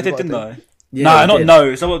say? I did, didn't I? Yeah, no, not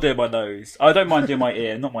nose. I won't do it my nose. I don't mind doing my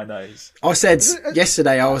ear, not my nose. I said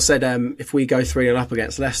yesterday, if we go 3-0 up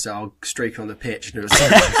against Leicester, I'll streak on the pitch. And it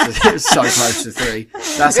was so close to 3.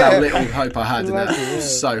 That's how little hope I had in that. It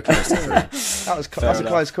was so close to 3. That's a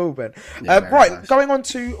close call, Ben. Right, close. Going on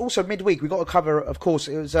to also midweek, we got to cover, of course,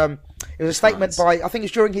 it was a statement by, I think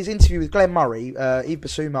it's during his interview with Glenn Murray, Yves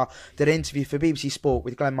Bissouma did an interview for BBC Sport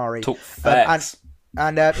with Glenn Murray. Talk facts.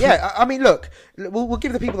 And I mean, look, we'll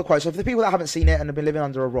give the people the quote. So for the people that haven't seen it and have been living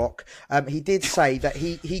under a rock, he did say that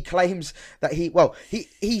he claims that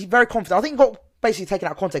he's very confident. I think he got basically taken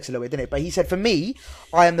out of context a little bit, didn't it? But he said, for me,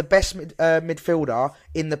 I am the best midfielder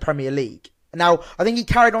in the Premier League. Now, I think he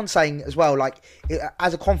carried on saying as well, like,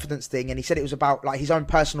 as a confidence thing, and he said it was about like his own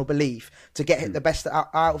personal belief to get the best out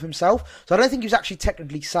of himself. So I don't think he was actually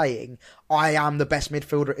technically saying, I am the best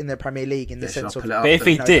midfielder in the Premier League in the sense of... But if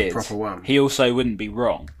he did, he also wouldn't be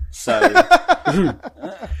wrong. So...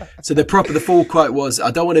 So the full quote was,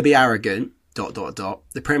 I don't want to be arrogant, ...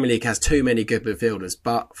 The Premier League has too many good midfielders,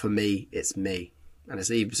 but for me, it's me. And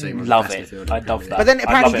it's even love it. I love that. But then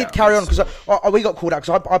apparently he did carry on because we got called out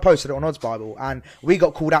because I posted it on Odds Bible and we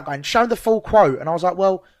got called out going, show the full quote. And I was like,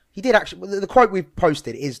 well, he did actually. The quote we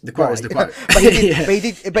posted is the quote. Is the quote.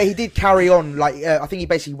 but he did carry on. Like I think he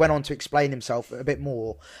basically went on to explain himself a bit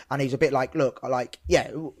more, and he's a bit like, look, like I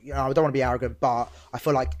don't want to be arrogant, but I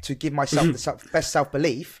feel like to give myself the best self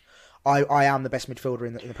belief. I am the best midfielder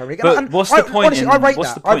in the Premier League. But what's the point in thinking?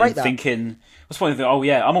 What's the point in thinking? Oh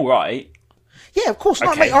yeah, I'm all right. Yeah, of course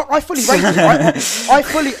not, mate. I fully rate it.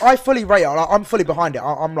 I fully rate it. I'm fully behind it.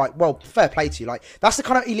 I'm like, well, fair play to you. Like, that's the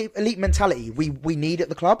kind of elite mentality we need at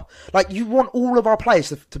the club. Like, you want all of our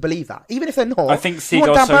players to believe that, even if they're not. I think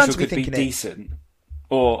Seagull's Social could be decent,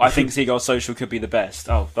 or I think Seagull's Social could be the best.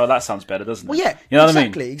 Oh, well, that sounds better, doesn't it? Well, yeah, you know exactly,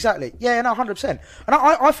 what I mean? Exactly. Yeah, no, 100%. And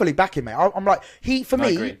I fully back him, mate. I'm like, for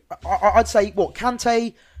me, I'd say what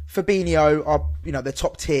Kante. Fabinho are, the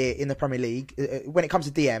top tier in the Premier League when it comes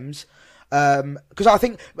to DMs. Because I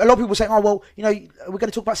think a lot of people say, oh, well, we're going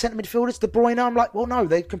to talk about centre midfielders, De Bruyne. I'm like, well, no,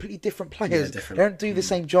 they're completely different players. They don't do the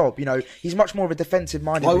same job. He's much more of a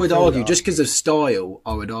defensive-minded midfielder. I would argue, just because of style,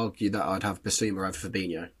 I would argue that I'd have Basuma over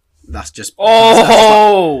Fabinho. That's just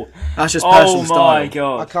that's just personal style. Oh my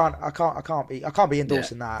god! I can't be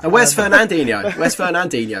endorsing that. And where's Fernandinho? Where's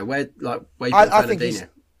Fernandinho? Where you put Fernandinho? I think he's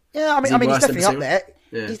definitely up there.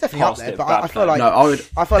 Yeah. He's definitely up there, but I feel like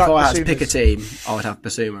if I had to pick a team, I would have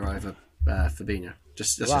Basuma over Fabinho.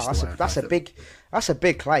 That's a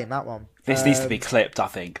big claim, that one. This needs to be clipped, I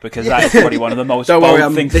think, because that's probably one of the most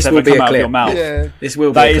bold things that's ever come out of your mouth. Yeah. This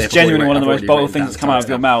will be that is genuinely one of the most bold things that's come out of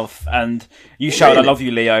your mouth. And you shouted, "I love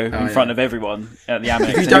you, Leo," in front of everyone at the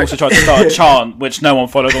Amex. And you also tried to start a chant, which no one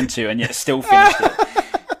followed onto, and yet still finished it.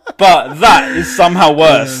 But that is somehow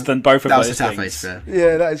worse than both of those things.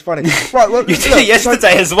 Yeah, that is funny. Right, well, you did it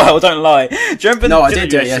yesterday as well. Don't lie. Do you remember? No, I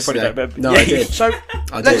did do it yesterday. I did. So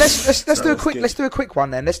let's do a quick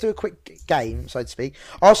one then. Let's do a quick game, so to speak.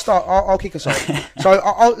 I'll kick us off.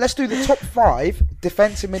 So let's do the top 5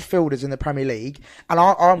 defensive midfielders in the Premier League, and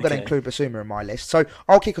I'm going to include Basuma in my list. So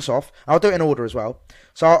I'll kick us off. I'll do it in order as well.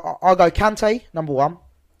 So I'll go Kante number 1,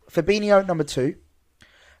 Fabinho number 2.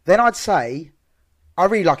 Then I'd say, I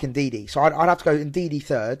really like Ndidi, so I'd have to go Ndidi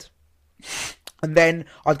 3rd, and then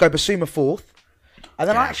I'd go Basuma 4th, and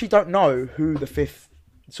then I actually don't know who the 5th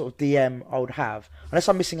sort of DM I would have, unless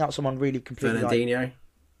I'm missing out someone really completely. Fernandinho,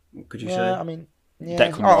 could you say? I mean, yeah.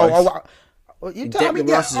 Declan Rice.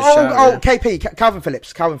 KP, Calvin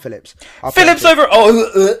Phillips. Phillips over.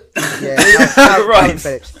 Calvin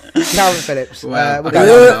Phillips. Wow. We'll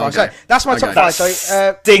go so that's my top 5. So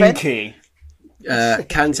Stinky.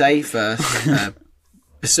 Kante first,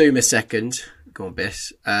 Basuma 2nd. Go on,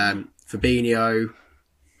 Biss. Fabinho.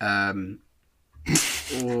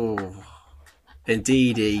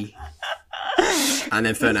 Ndidi. And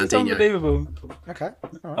then Fernandinho. Unbelievable. Okay.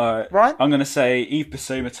 All right. Ryan? I'm going to say Yves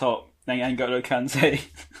Basuma top, then N'Golo Kante.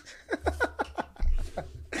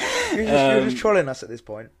 You're just trolling us at this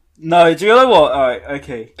point. No, do you know what? All right,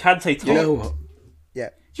 okay. Kante top. You know what? Yeah.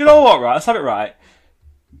 Do you know what, right? Let's have it right.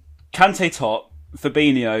 Kante top,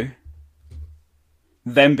 Fabinho,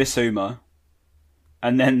 then Basuma,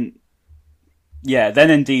 and then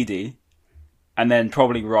Ndidi, and then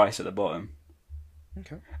probably Rice at the bottom.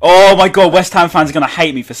 Okay. Oh my god, West Ham fans are going to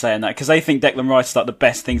hate me for saying that because they think Declan Rice is like the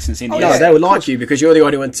best thing since India. No, they will like you because you're the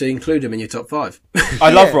only one to include him in your top 5. I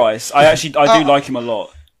love Rice. I do like him a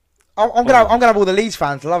lot. I'm gonna have all the Leeds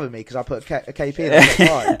fans loving me because I put a KP in the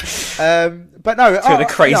top 5. But no, the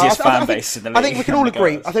craziest fan base in the league. I think we can all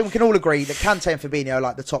agree. I think we can all agree that Kante and Fabinho are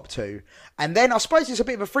like the top 2, and then I suppose it's a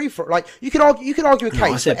bit of a free for like you could argue a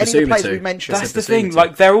case for any of the players we mentioned. That's the thing.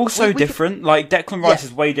 Like they're all so different. Like Declan Rice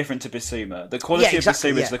is way different to Basuma. The quality of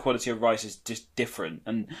Basuma to the quality of Rice is just different.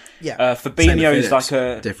 And Fabinho is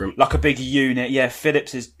like a big unit. Yeah,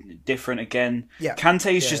 Phillips is different again. Yeah,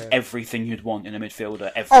 Kante is just everything you'd want in a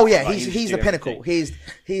midfielder. Oh yeah, he's the pinnacle. He's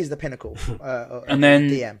the pinnacle. And then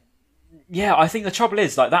DM. Yeah, I think the trouble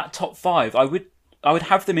is like that top 5. I would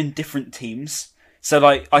have them in different teams. So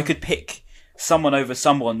like I could pick someone over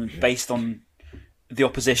someone based on the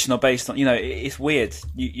opposition or based on it's weird.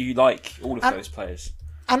 You like all of those players.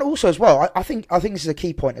 And also as well, I think this is a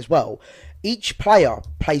key point as well. Each player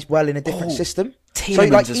plays well in a different system.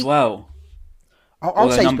 Tielemans as well.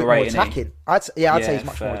 I'd say he's a bit more attacking. I'd say he's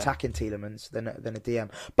much more attacking Tielemans than a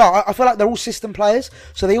DM. But I feel like they're all system players,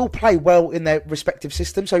 so they all play well in their respective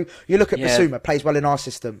system. So you look at Basuma, plays well in our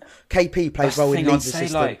system. KP plays well in Leeds'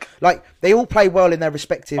 system. Like they all play well in their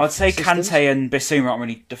respective I'd say systems. Kante and Basuma aren't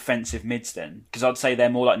really defensive mids then, because I'd say they're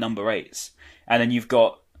more like number 8s. And then you've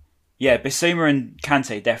got, Basuma and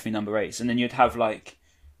Kante definitely number 8s. And then you'd have like,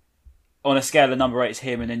 on a scale of number 8s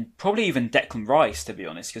him, and then probably even Declan Rice, to be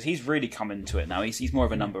honest, because he's really come into it now. He's more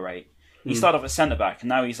of a number 8. He started off at centre back, and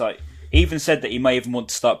now he's like, he even said that he may even want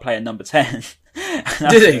to start playing number 10.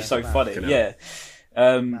 Did he? So funny, yeah.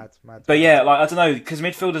 Mad. But yeah, like I don't know, because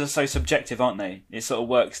midfielders are so subjective, aren't they? It sort of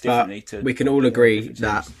works differently. We can all agree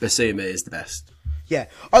that Basuma is the best. Yeah.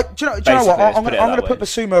 Do you know what? I'm going to put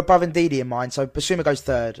Basuma above Ndidi in mine. So Basuma goes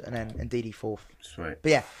 3rd, and then Ndidi 4th. Sweet.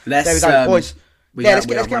 But yeah, there we go, boys. Let's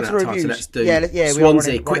get on to the reviews. So let's do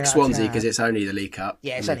Swansea, quick Swansea, because it's only the League Cup.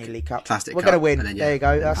 Yeah, it's only the League Cup. Plastic We're Cup. We're going to win. There you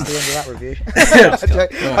go. That's the end of that review.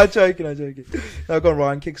 I'm joking. No, go on,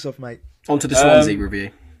 Ryan. Kick us off, mate. On to the Swansea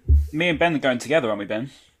review. Me and Ben are going together, aren't we, Ben?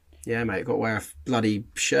 Yeah, mate. Got to wear a bloody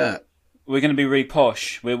shirt. We're going to be really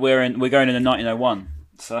posh. We're going in the 1901,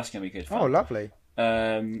 so that's going to be good fun. Oh, lovely.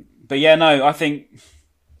 But yeah, no, I think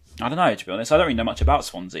I don't know, to be honest. I don't really know much about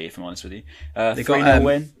Swansea, if I'm honest with you. They 3-0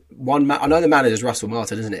 win. I know the manager's Russell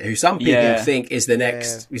Martin, isn't it? Who some people think is the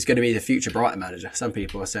next, he's going to be the future Brighton manager. Some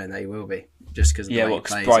people are saying that he will be, just because of the way he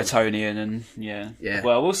plays. Brightonian and yeah.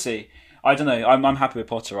 Well, we'll see. I don't know. I'm happy with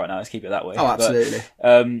Potter right now. Let's keep it that way. Oh, absolutely.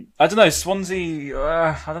 But, I don't know. Swansea.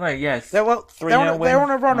 I don't know. Yeah, they're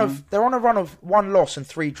on a run of 1 loss and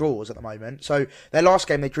 3 draws at the moment. So their last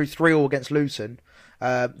game they drew 3-3 against Luton.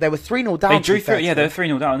 They were 3-0 down. They drew 3. Yeah, they were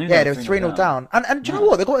 3-0 down. They were 3-0 down. And do you know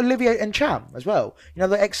what? They got Olivier Ncham as well. You know,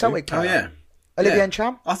 the ex-Celtic player. Oh yeah. Olivier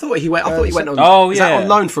Ncham? I thought he went on. Oh, is that on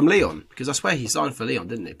loan from Leon? Because I swear he signed for Leon,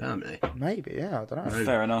 didn't he? Permanently. Maybe, yeah. I don't know.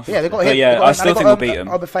 Fair enough. But yeah, they got him. I still think we'll beat him.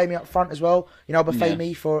 Obafemi up front as well. You know,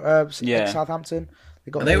 Obafemi for Southampton.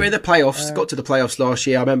 They were in the playoffs. Got to the playoffs last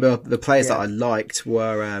year. I remember the players that I liked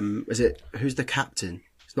were. Who's the captain?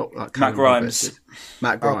 It's not like Matt Grimes.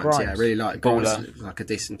 Matt Grimes. Yeah, I really like Grimes. Like a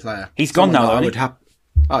decent player. He's gone now.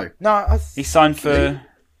 No, he signed for.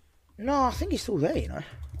 No, I think he's still there. You know.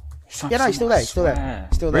 He's still there.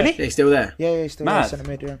 Really? Yeah, he's still there. Yeah, he's still there. Centre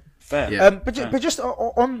mid, yeah. Fair. Yeah. But just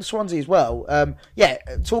on Swansea as well,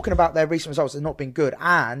 talking about their recent results have not been good,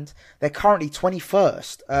 and they're currently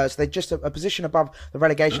 21st, so they're just a position above the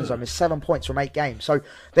relegation zone with 7 points from 8 games. So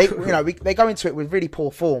they go into it with really poor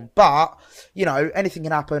form, but anything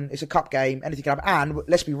can happen. It's a cup game, anything can happen, and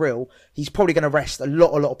let's be real, he's probably going to rest a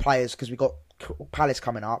lot of players because we've got Palace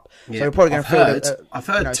coming up, so we're probably going to feel. I've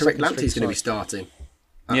heard Tariq Lamptey's going to be starting.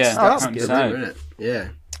 That's good, isn't it? Yeah,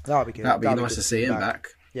 that'll be good. That'd be nice to see him back.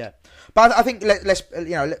 Yeah, but I think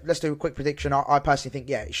let's do a quick prediction. I personally think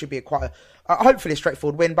it should be hopefully a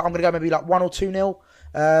straightforward win, but I'm going to go maybe like 1 or 2-0.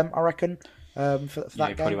 I reckon for that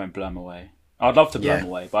game. Probably won't blow them away. I'd love to blow them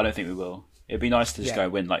away, but I don't think we will. It'd be nice to just go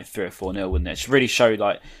win like 3 or 4-0, wouldn't it? It should really show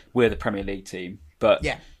like we're the Premier League team. But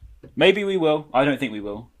maybe we will. I don't think we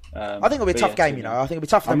will. I think it'll be a tough game. I think it'll be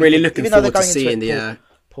tough. I'm really looking forward to seeing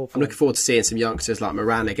I'm looking forward to seeing some youngsters like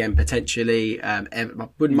Moran again, potentially.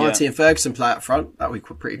 Wouldn't mind seeing Ferguson play up front. That would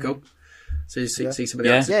be pretty cool. So see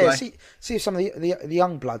somebody else play. See if some of the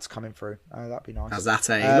young bloods coming through. That'd be nice.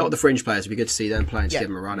 Azate, a lot of the fringe players. It'd be good to see them playing to give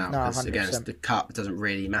them a run out. No, because again, the cup doesn't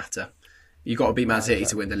really matter. You've got to beat Man City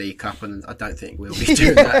to win the League Cup, and I don't think we'll be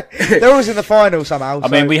doing that. They're always in the final somehow. I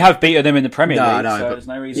mean, we have beaten them in the Premier League, so there's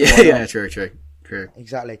no reason why not. Yeah, true.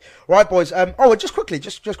 Exactly. Right, boys. Just quickly,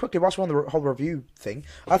 whilst we're on the whole review thing,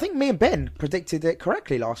 I think me and Ben predicted it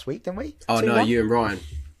correctly last week, didn't we? Oh, 2-1? No, you and Ryan.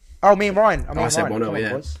 Oh, me and Ryan. I said 1-0,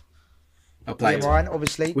 yeah. I played. Ryan,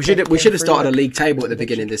 obviously. We should have started a league table at the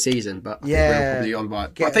beginning of the season, but we're probably on by.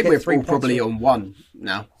 I think we're all probably on 1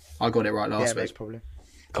 now. I got it right last week. Probably.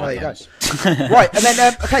 There you go. Right, and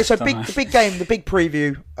then so the big game, the big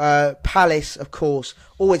preview. Palace, of course,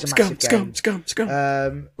 always a massive game.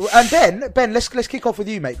 Scum. And Ben, let's kick off with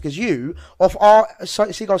you, mate, because you, off our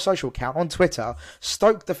Seagulls social account on Twitter,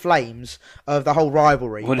 stoked the flames of the whole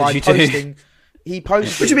rivalry. What did you do? He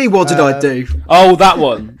posted. What do you mean? What did I do? Oh, that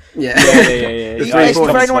one. Yeah.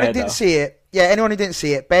 For anyone who didn't see it. Yeah, anyone who didn't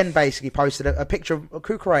see it, Ben basically posted a picture of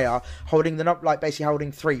Cucurella holding basically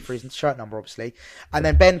holding 3 for his shirt number, obviously. And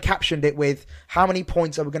then Ben captioned it with, how many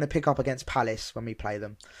points are we going to pick up against Palace when we play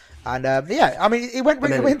them? And I mean, it went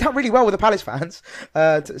down really well with the Palace fans,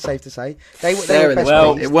 safe to say. They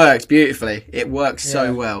were it works beautifully. It works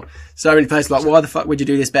so well. So many places like, why the fuck would you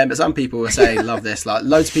do this, Ben? But some people were saying, love this. Like,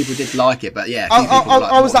 loads of people did like it, but yeah.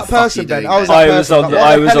 I was that person, Ben. I was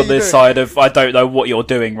on this side of, I don't know what you're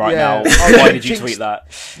doing right now. Why did you tweet that?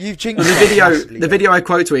 You've jinxed the video I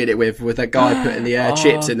quote tweeted it with a guy putting the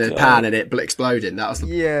chips in the pan and it exploding. That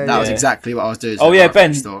was exactly what I was doing. Oh yeah,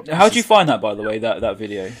 Ben. How did you find that, by the way? That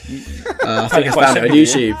video. I think I found it on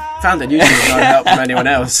YouTube. Found it on YouTube with no help from anyone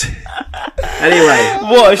else.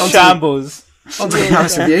 Anyway, what a shambles. On to the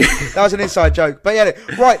Palace review. That was an inside joke, but yeah.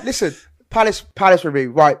 Right, listen. Palace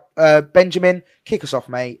review. Right, Benjamin, kick us off,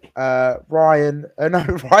 mate. Ryan,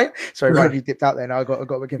 right? Sorry, Ryan, you dipped out there. Now I got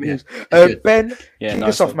a bit confused. Ben, kick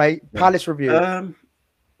us off, mate. Yeah. Palace review.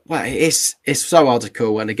 Well, it's so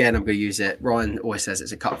article, and again, I'm going to use it. Ryan always says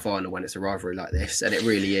it's a cup final when it's a rivalry like this, and it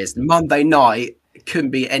really is. Monday night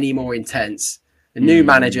couldn't be any more intense. The new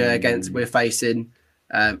manager we're facing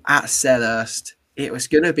at Selhurst. It was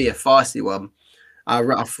going to be a feisty one. I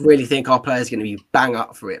really think our players are going to be bang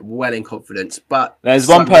up for it, well in confidence. But there's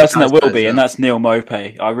one person that will be, and that's Neil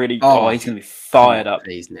Mopey. I really, he's going to be fired up.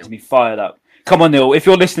 He's going to be fired up. Come on, Neil. If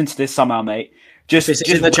you're listening to this somehow, mate, just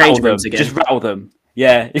in the change rooms again. Just rattle them.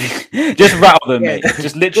 Yeah, just rattle them, mate.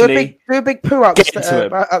 Just literally do a big poo up at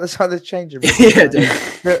the side of the change room. Yeah,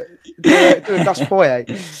 do a dust foyer.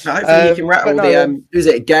 Hopefully you can rattle who's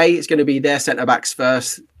it? Gay. It's going to be their centre backs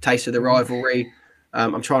first. Taste of the rivalry.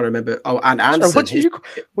 I'm trying to remember. Oh, and Anderson.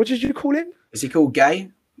 What did you call him? Is he called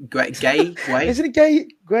Gay? Gay? Isn't it Gay?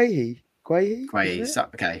 Guahi?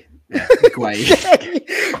 Okay. Yeah,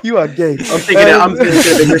 Guay. You are gay. I'm thinking I'm going to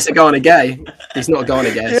be Mr. Ghana Gay. He's not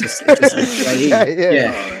Ghana Gay. It's just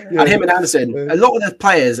yeah. And him and Anderson. A lot of the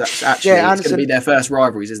players actually, it's going to be their first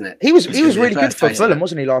rivalries, isn't it? He was really good for Fulham,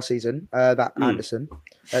 wasn't he, last season? That Anderson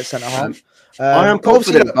at centre half. I am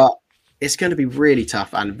confident, but it's going to be really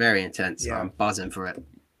tough and very intense. Yeah. I'm buzzing for it.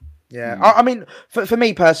 Yeah, I mean, for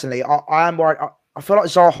me personally, I am worried. I feel like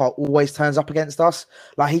Zaha always turns up against us.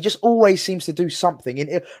 Like, he just always seems to do something.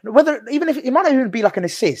 Even if it might not even be like an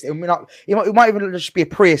assist, it might even just be a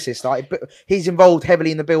pre-assist. Like, he's involved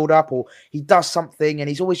heavily in the build-up, or he does something, and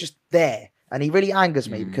he's always just there. And he really angers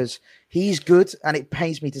me because he's good, and it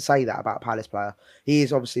pains me to say that about a Palace player. He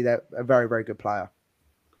is obviously a very, very good player.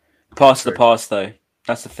 Past the past, though.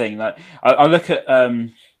 That's the thing. Like, I look at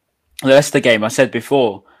the Leicester game. I said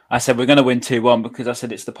before. I said we're going to win 2-1 because I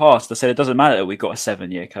said it's the past. I said it doesn't matter that we've got a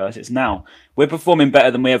 7-year curse. It's now. We're performing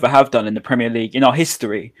better than we ever have done in the Premier League in our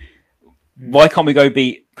history. Why can't we go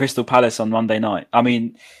beat Crystal Palace on Monday night? I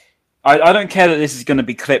mean, I don't care that this is going to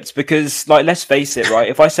be clipped because, like, let's face it, right?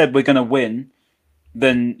 If I said we're going to win,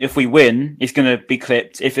 then if we win, it's going to be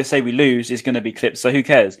clipped. If I say we lose, it's going to be clipped. So who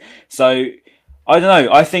cares? So I don't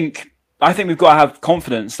know. I think we've got to have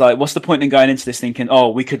confidence. Like, what's the point in going into this thinking, oh,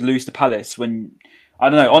 we could lose to Palace when... I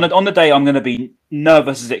don't know. On the day, I'm going to be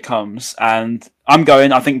nervous as it comes, and I'm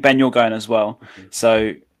going. I think Ben, you're going as well.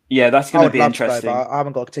 So yeah, that's going to be interesting. Go, I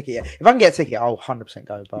haven't got a ticket yet. If I can get a ticket, I'll 100%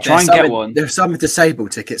 go. But try and get one. There's some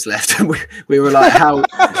disabled tickets left, and we were like, "How?"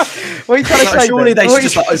 What are you trying to say? Surely they should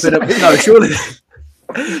just open up. No,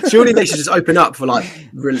 surely they should just open up for like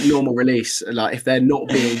normal release, like if they're not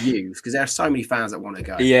being used, because there are so many fans that want to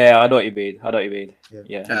go. Yeah, I know what you mean.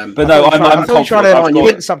 Yeah. But no, I'm confident. You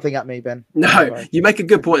hint something at me, Ben. No, you make a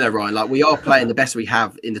good point there, Ryan. Like, we are playing the best we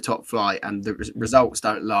have in the top flight, and the results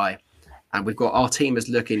don't lie. And we've got our team is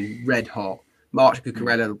looking red hot. Mark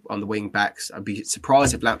Cucurella on the wing backs. I'd be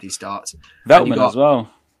surprised if Lamptey starts. Veltman as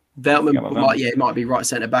well. Veltman might be right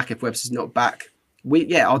centre back if Webster's not back.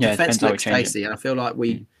 Our defence looks tasty, and I feel like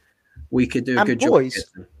we could do a good job.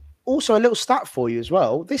 Also, a little stat for you as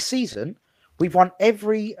well. This season, we've won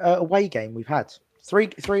every away game we've had.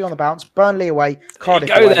 Three on the bounce. Burnley away,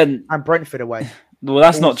 Cardiff away, and Brentford away. Well,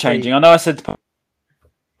 that's not changing. I know I said that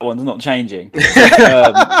one's not changing.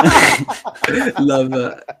 Love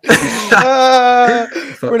that.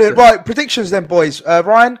 Brilliant. Right, predictions then, boys.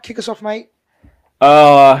 Ryan, kick us off, mate.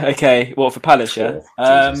 Okay. What, for Palace, yeah?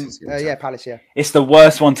 Palace, yeah. It's the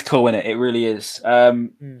worst one to call, innit? It really is.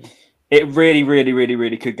 It really, really, really,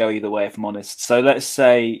 really could go either way, if I'm honest. So let's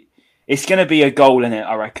say it's going to be a goal in it,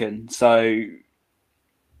 I reckon. So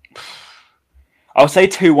I'll say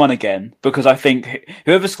 2-1 again, because I think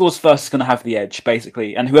whoever scores first is going to have the edge,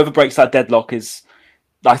 basically. And whoever breaks that deadlock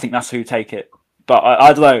I think that's who take it. But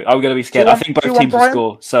I don't know. I'm going to be scared. I think both teams will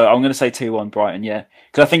score. So I'm going to say 2-1 Brighton, yeah.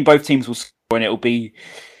 Because I think both teams will score and it'll be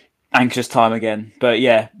anxious time again. But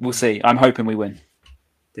yeah, we'll see. I'm hoping we win.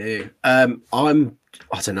 I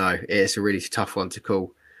don't know. It's a really tough one to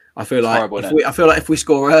call. I feel like if we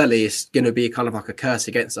score early, it's going to be kind of like a curse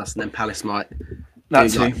against us, and then Palace might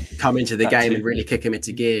come into the game and really kick them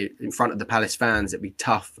into gear in front of the Palace fans. It'd be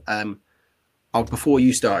tough. Before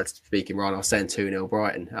you started speaking, Ryan, I was saying 2-0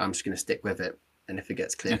 Brighton. I'm just going to stick with it, and if it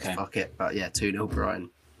gets clipped, fuck it. But yeah, 2-0 Brighton.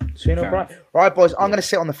 2-0 Brighton. Right, boys, I'm going to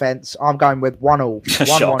sit on the fence. I'm going with 1-1.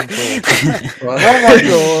 1-1 draw. 1-1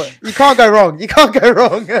 draw. You can't go wrong.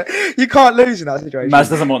 You can't lose in that situation. Maz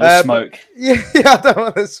doesn't want the smoke. Yeah, I don't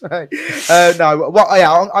want the smoke.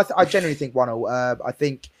 I genuinely think 1-0. I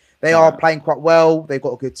think they are playing quite well. They've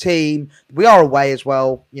got a good team. We are away as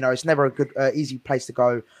well. You know, it's never a good, easy place to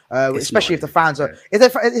go. Especially if the fans are, if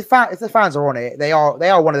the fans are on it, they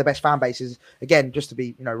are one of the best fan bases. Again, just to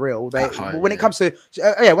be real, when it comes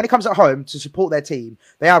at home to support their team,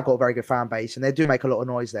 they have got a very good fan base and they do make a lot of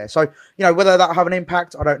noise there. So whether that have an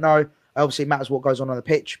impact, I don't know. Obviously, it matters what goes on the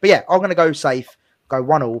pitch. But yeah, I'm going to go safe, go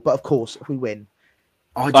 1-1. But of course, if we win.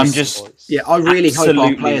 I really hope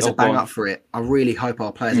our players are bang up for it. I really hope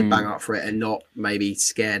our players are bang up for it and not maybe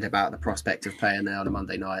scared about the prospect of playing there on a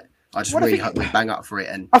Monday night. I just really hope we bang up for it.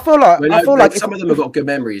 And I feel like some of them have got good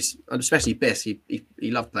memories, and especially Biss.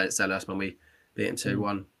 He loved playing at Selhurst when we beat him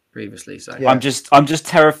 2-1 previously. So yeah. I'm just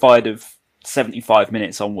terrified of 75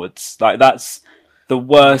 minutes onwards. Like, that's the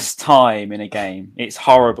worst time in a game. It's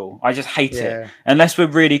horrible. I just hate it. Unless we're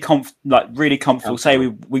really comfortable. Say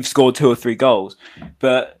we've scored 2 or 3 goals,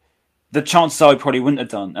 but the chances are we probably wouldn't have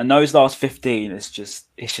done. And those last 15, it's just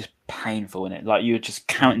painful, isn't it? Like you're just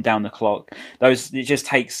counting down the clock. It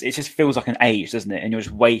just feels like an age, doesn't it? And you're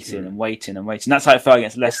just waiting and waiting and waiting. That's how it felt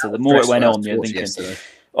against Leicester. The more it went on, you're thinking,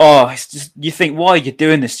 it's just, you think, why are you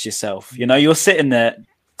doing this to yourself? You know, you're sitting there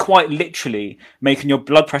quite literally making your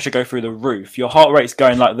blood pressure go through the roof. Your heart rate's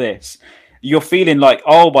going like this. You're feeling like,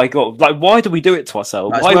 oh my God, like, why do we do it to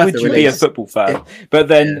ourselves? Why would you be a football fan? But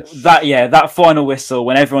then that final whistle,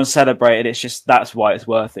 when everyone celebrated, it's just, that's why it's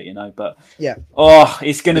worth it, you know? But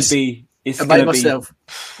it's going to be... I made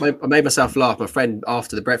myself laugh. My friend,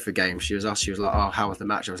 after the Brentford game, she was like, oh, how was the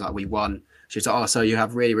match? I was like, we won. She was like, oh, so you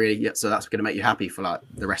have really, so that's going to make you happy for like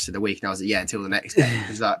the rest of the week. And I was like, yeah, until the next day.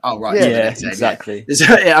 She was like, oh, right. Exactly.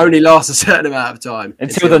 It only lasts a certain amount of time.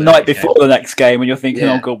 Until the night before the next game, when you're thinking,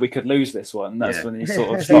 oh, God, we could lose this one. That's when you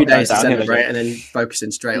sort of... a few days to celebrate and then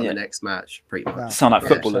focusing straight on the next match. Pretty much. Sound like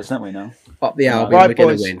footballers, don't we now? Up the Albion, we're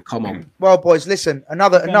going to win. Come on. Well, boys, listen,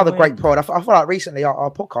 another great pod. I feel like recently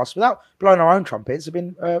our podcast, without blowing our own trumpets, have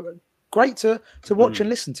been... great to watch and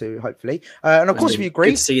listen to, hopefully. And of course, if you agree...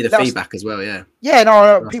 Good to see the feedback as well, yeah. Yeah,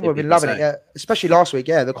 no, people have been loving it, especially last week.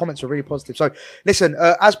 Yeah, the comments were really positive. So, listen,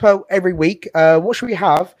 as per every week, what should we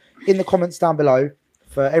have in the comments down below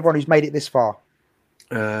for everyone who's made it this far?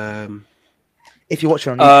 If you're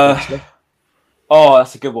watching on YouTube, obviously. Oh,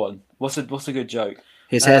 that's a good one. What's a good joke?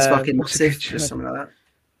 His hair's fucking massive, just something like that.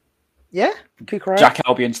 Yeah? Jack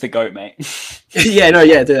Albion's the GOAT, mate. do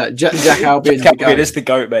that. Jack Albion is the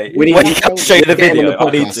GOAT, mate. When you show you the video,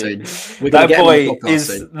 I need to. That boy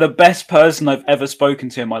is the best person I've ever spoken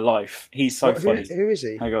to in my life. He's so funny. Who is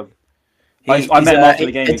he? Hang on. I met him after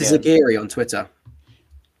the game again. Zagiri on Twitter.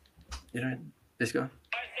 You know this guy?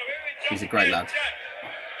 He's a great lad.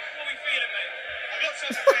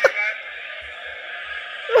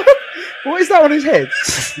 What is that on his head?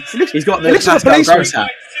 He's got the Pascal Gross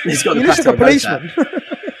hat. He looks like a policeman.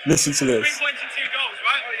 Listen to this. 3 points and 2 goals,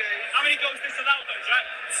 right? How many goals disallowed though, Jack?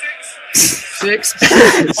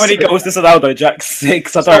 6. How many goals disallowed though, Jack?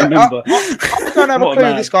 6. I don't remember. I don't have a clue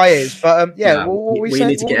who this guy is, but we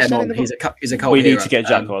need to get him on. He's a cult hero. We need to get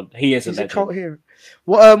Jack on. He is a legend. Cult hero.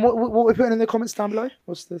 What we're putting in the comments down below?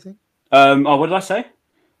 What's the thing? What did I say?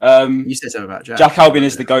 You said something about Jack. Jack Albion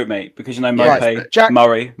is the GOAT, mate, because you know Murray. Jack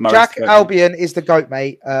Albion is the GOAT,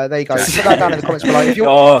 mate. There you go. Put that down in the comments below.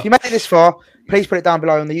 If you made it this far, please put it down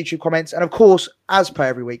below in the YouTube comments. And of course, as per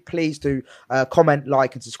every week, please do comment,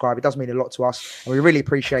 like, and subscribe. It does mean a lot to us, and we really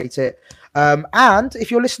appreciate it. And if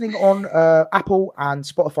you're listening on Apple and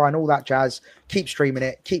Spotify and all that jazz, keep streaming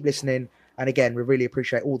it, keep listening. And again, we really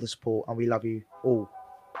appreciate all the support, and we love you all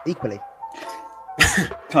equally.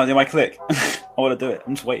 Can I do my click? I want to do it.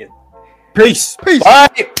 I'm just waiting. Peace. Bye.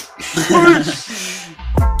 Peace.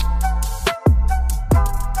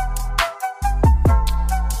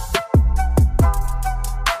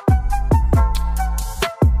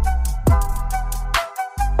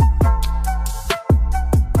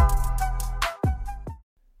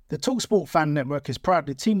 The TalkSport Fan Network is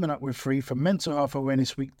proudly teaming up with Free for Mental Health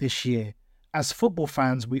Awareness Week this year. As football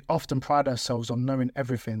fans, we often pride ourselves on knowing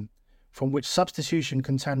everything, from which substitution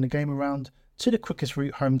can turn the game around to the quickest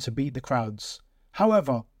route home to beat the crowds.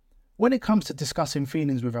 However, when it comes to discussing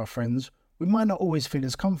feelings with our friends, we might not always feel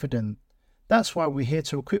as confident. That's why we're here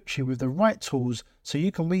to equip you with the right tools so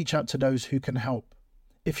you can reach out to those who can help.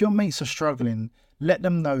 If your mates are struggling, let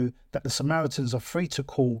them know that the Samaritans are free to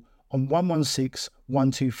call on 116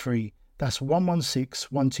 123. That's 116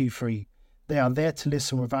 123. They are there to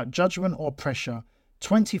listen without judgment or pressure,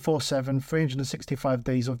 24/7, 365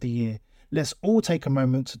 days of the year. Let's all take a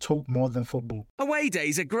moment to talk more than football. Away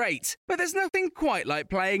days are great, but there's nothing quite like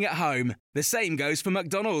playing at home. The same goes for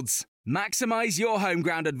McDonald's. Maximise your home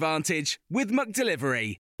ground advantage with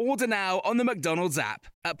McDelivery. Order now on the McDonald's app.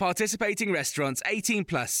 At participating restaurants,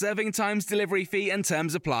 18+, serving times, delivery fee and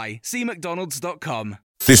terms apply. See mcdonalds.com.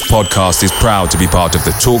 This podcast is proud to be part of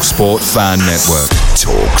the TalkSport Fan Network.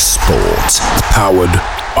 TalkSport. Powered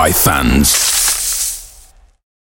by fans.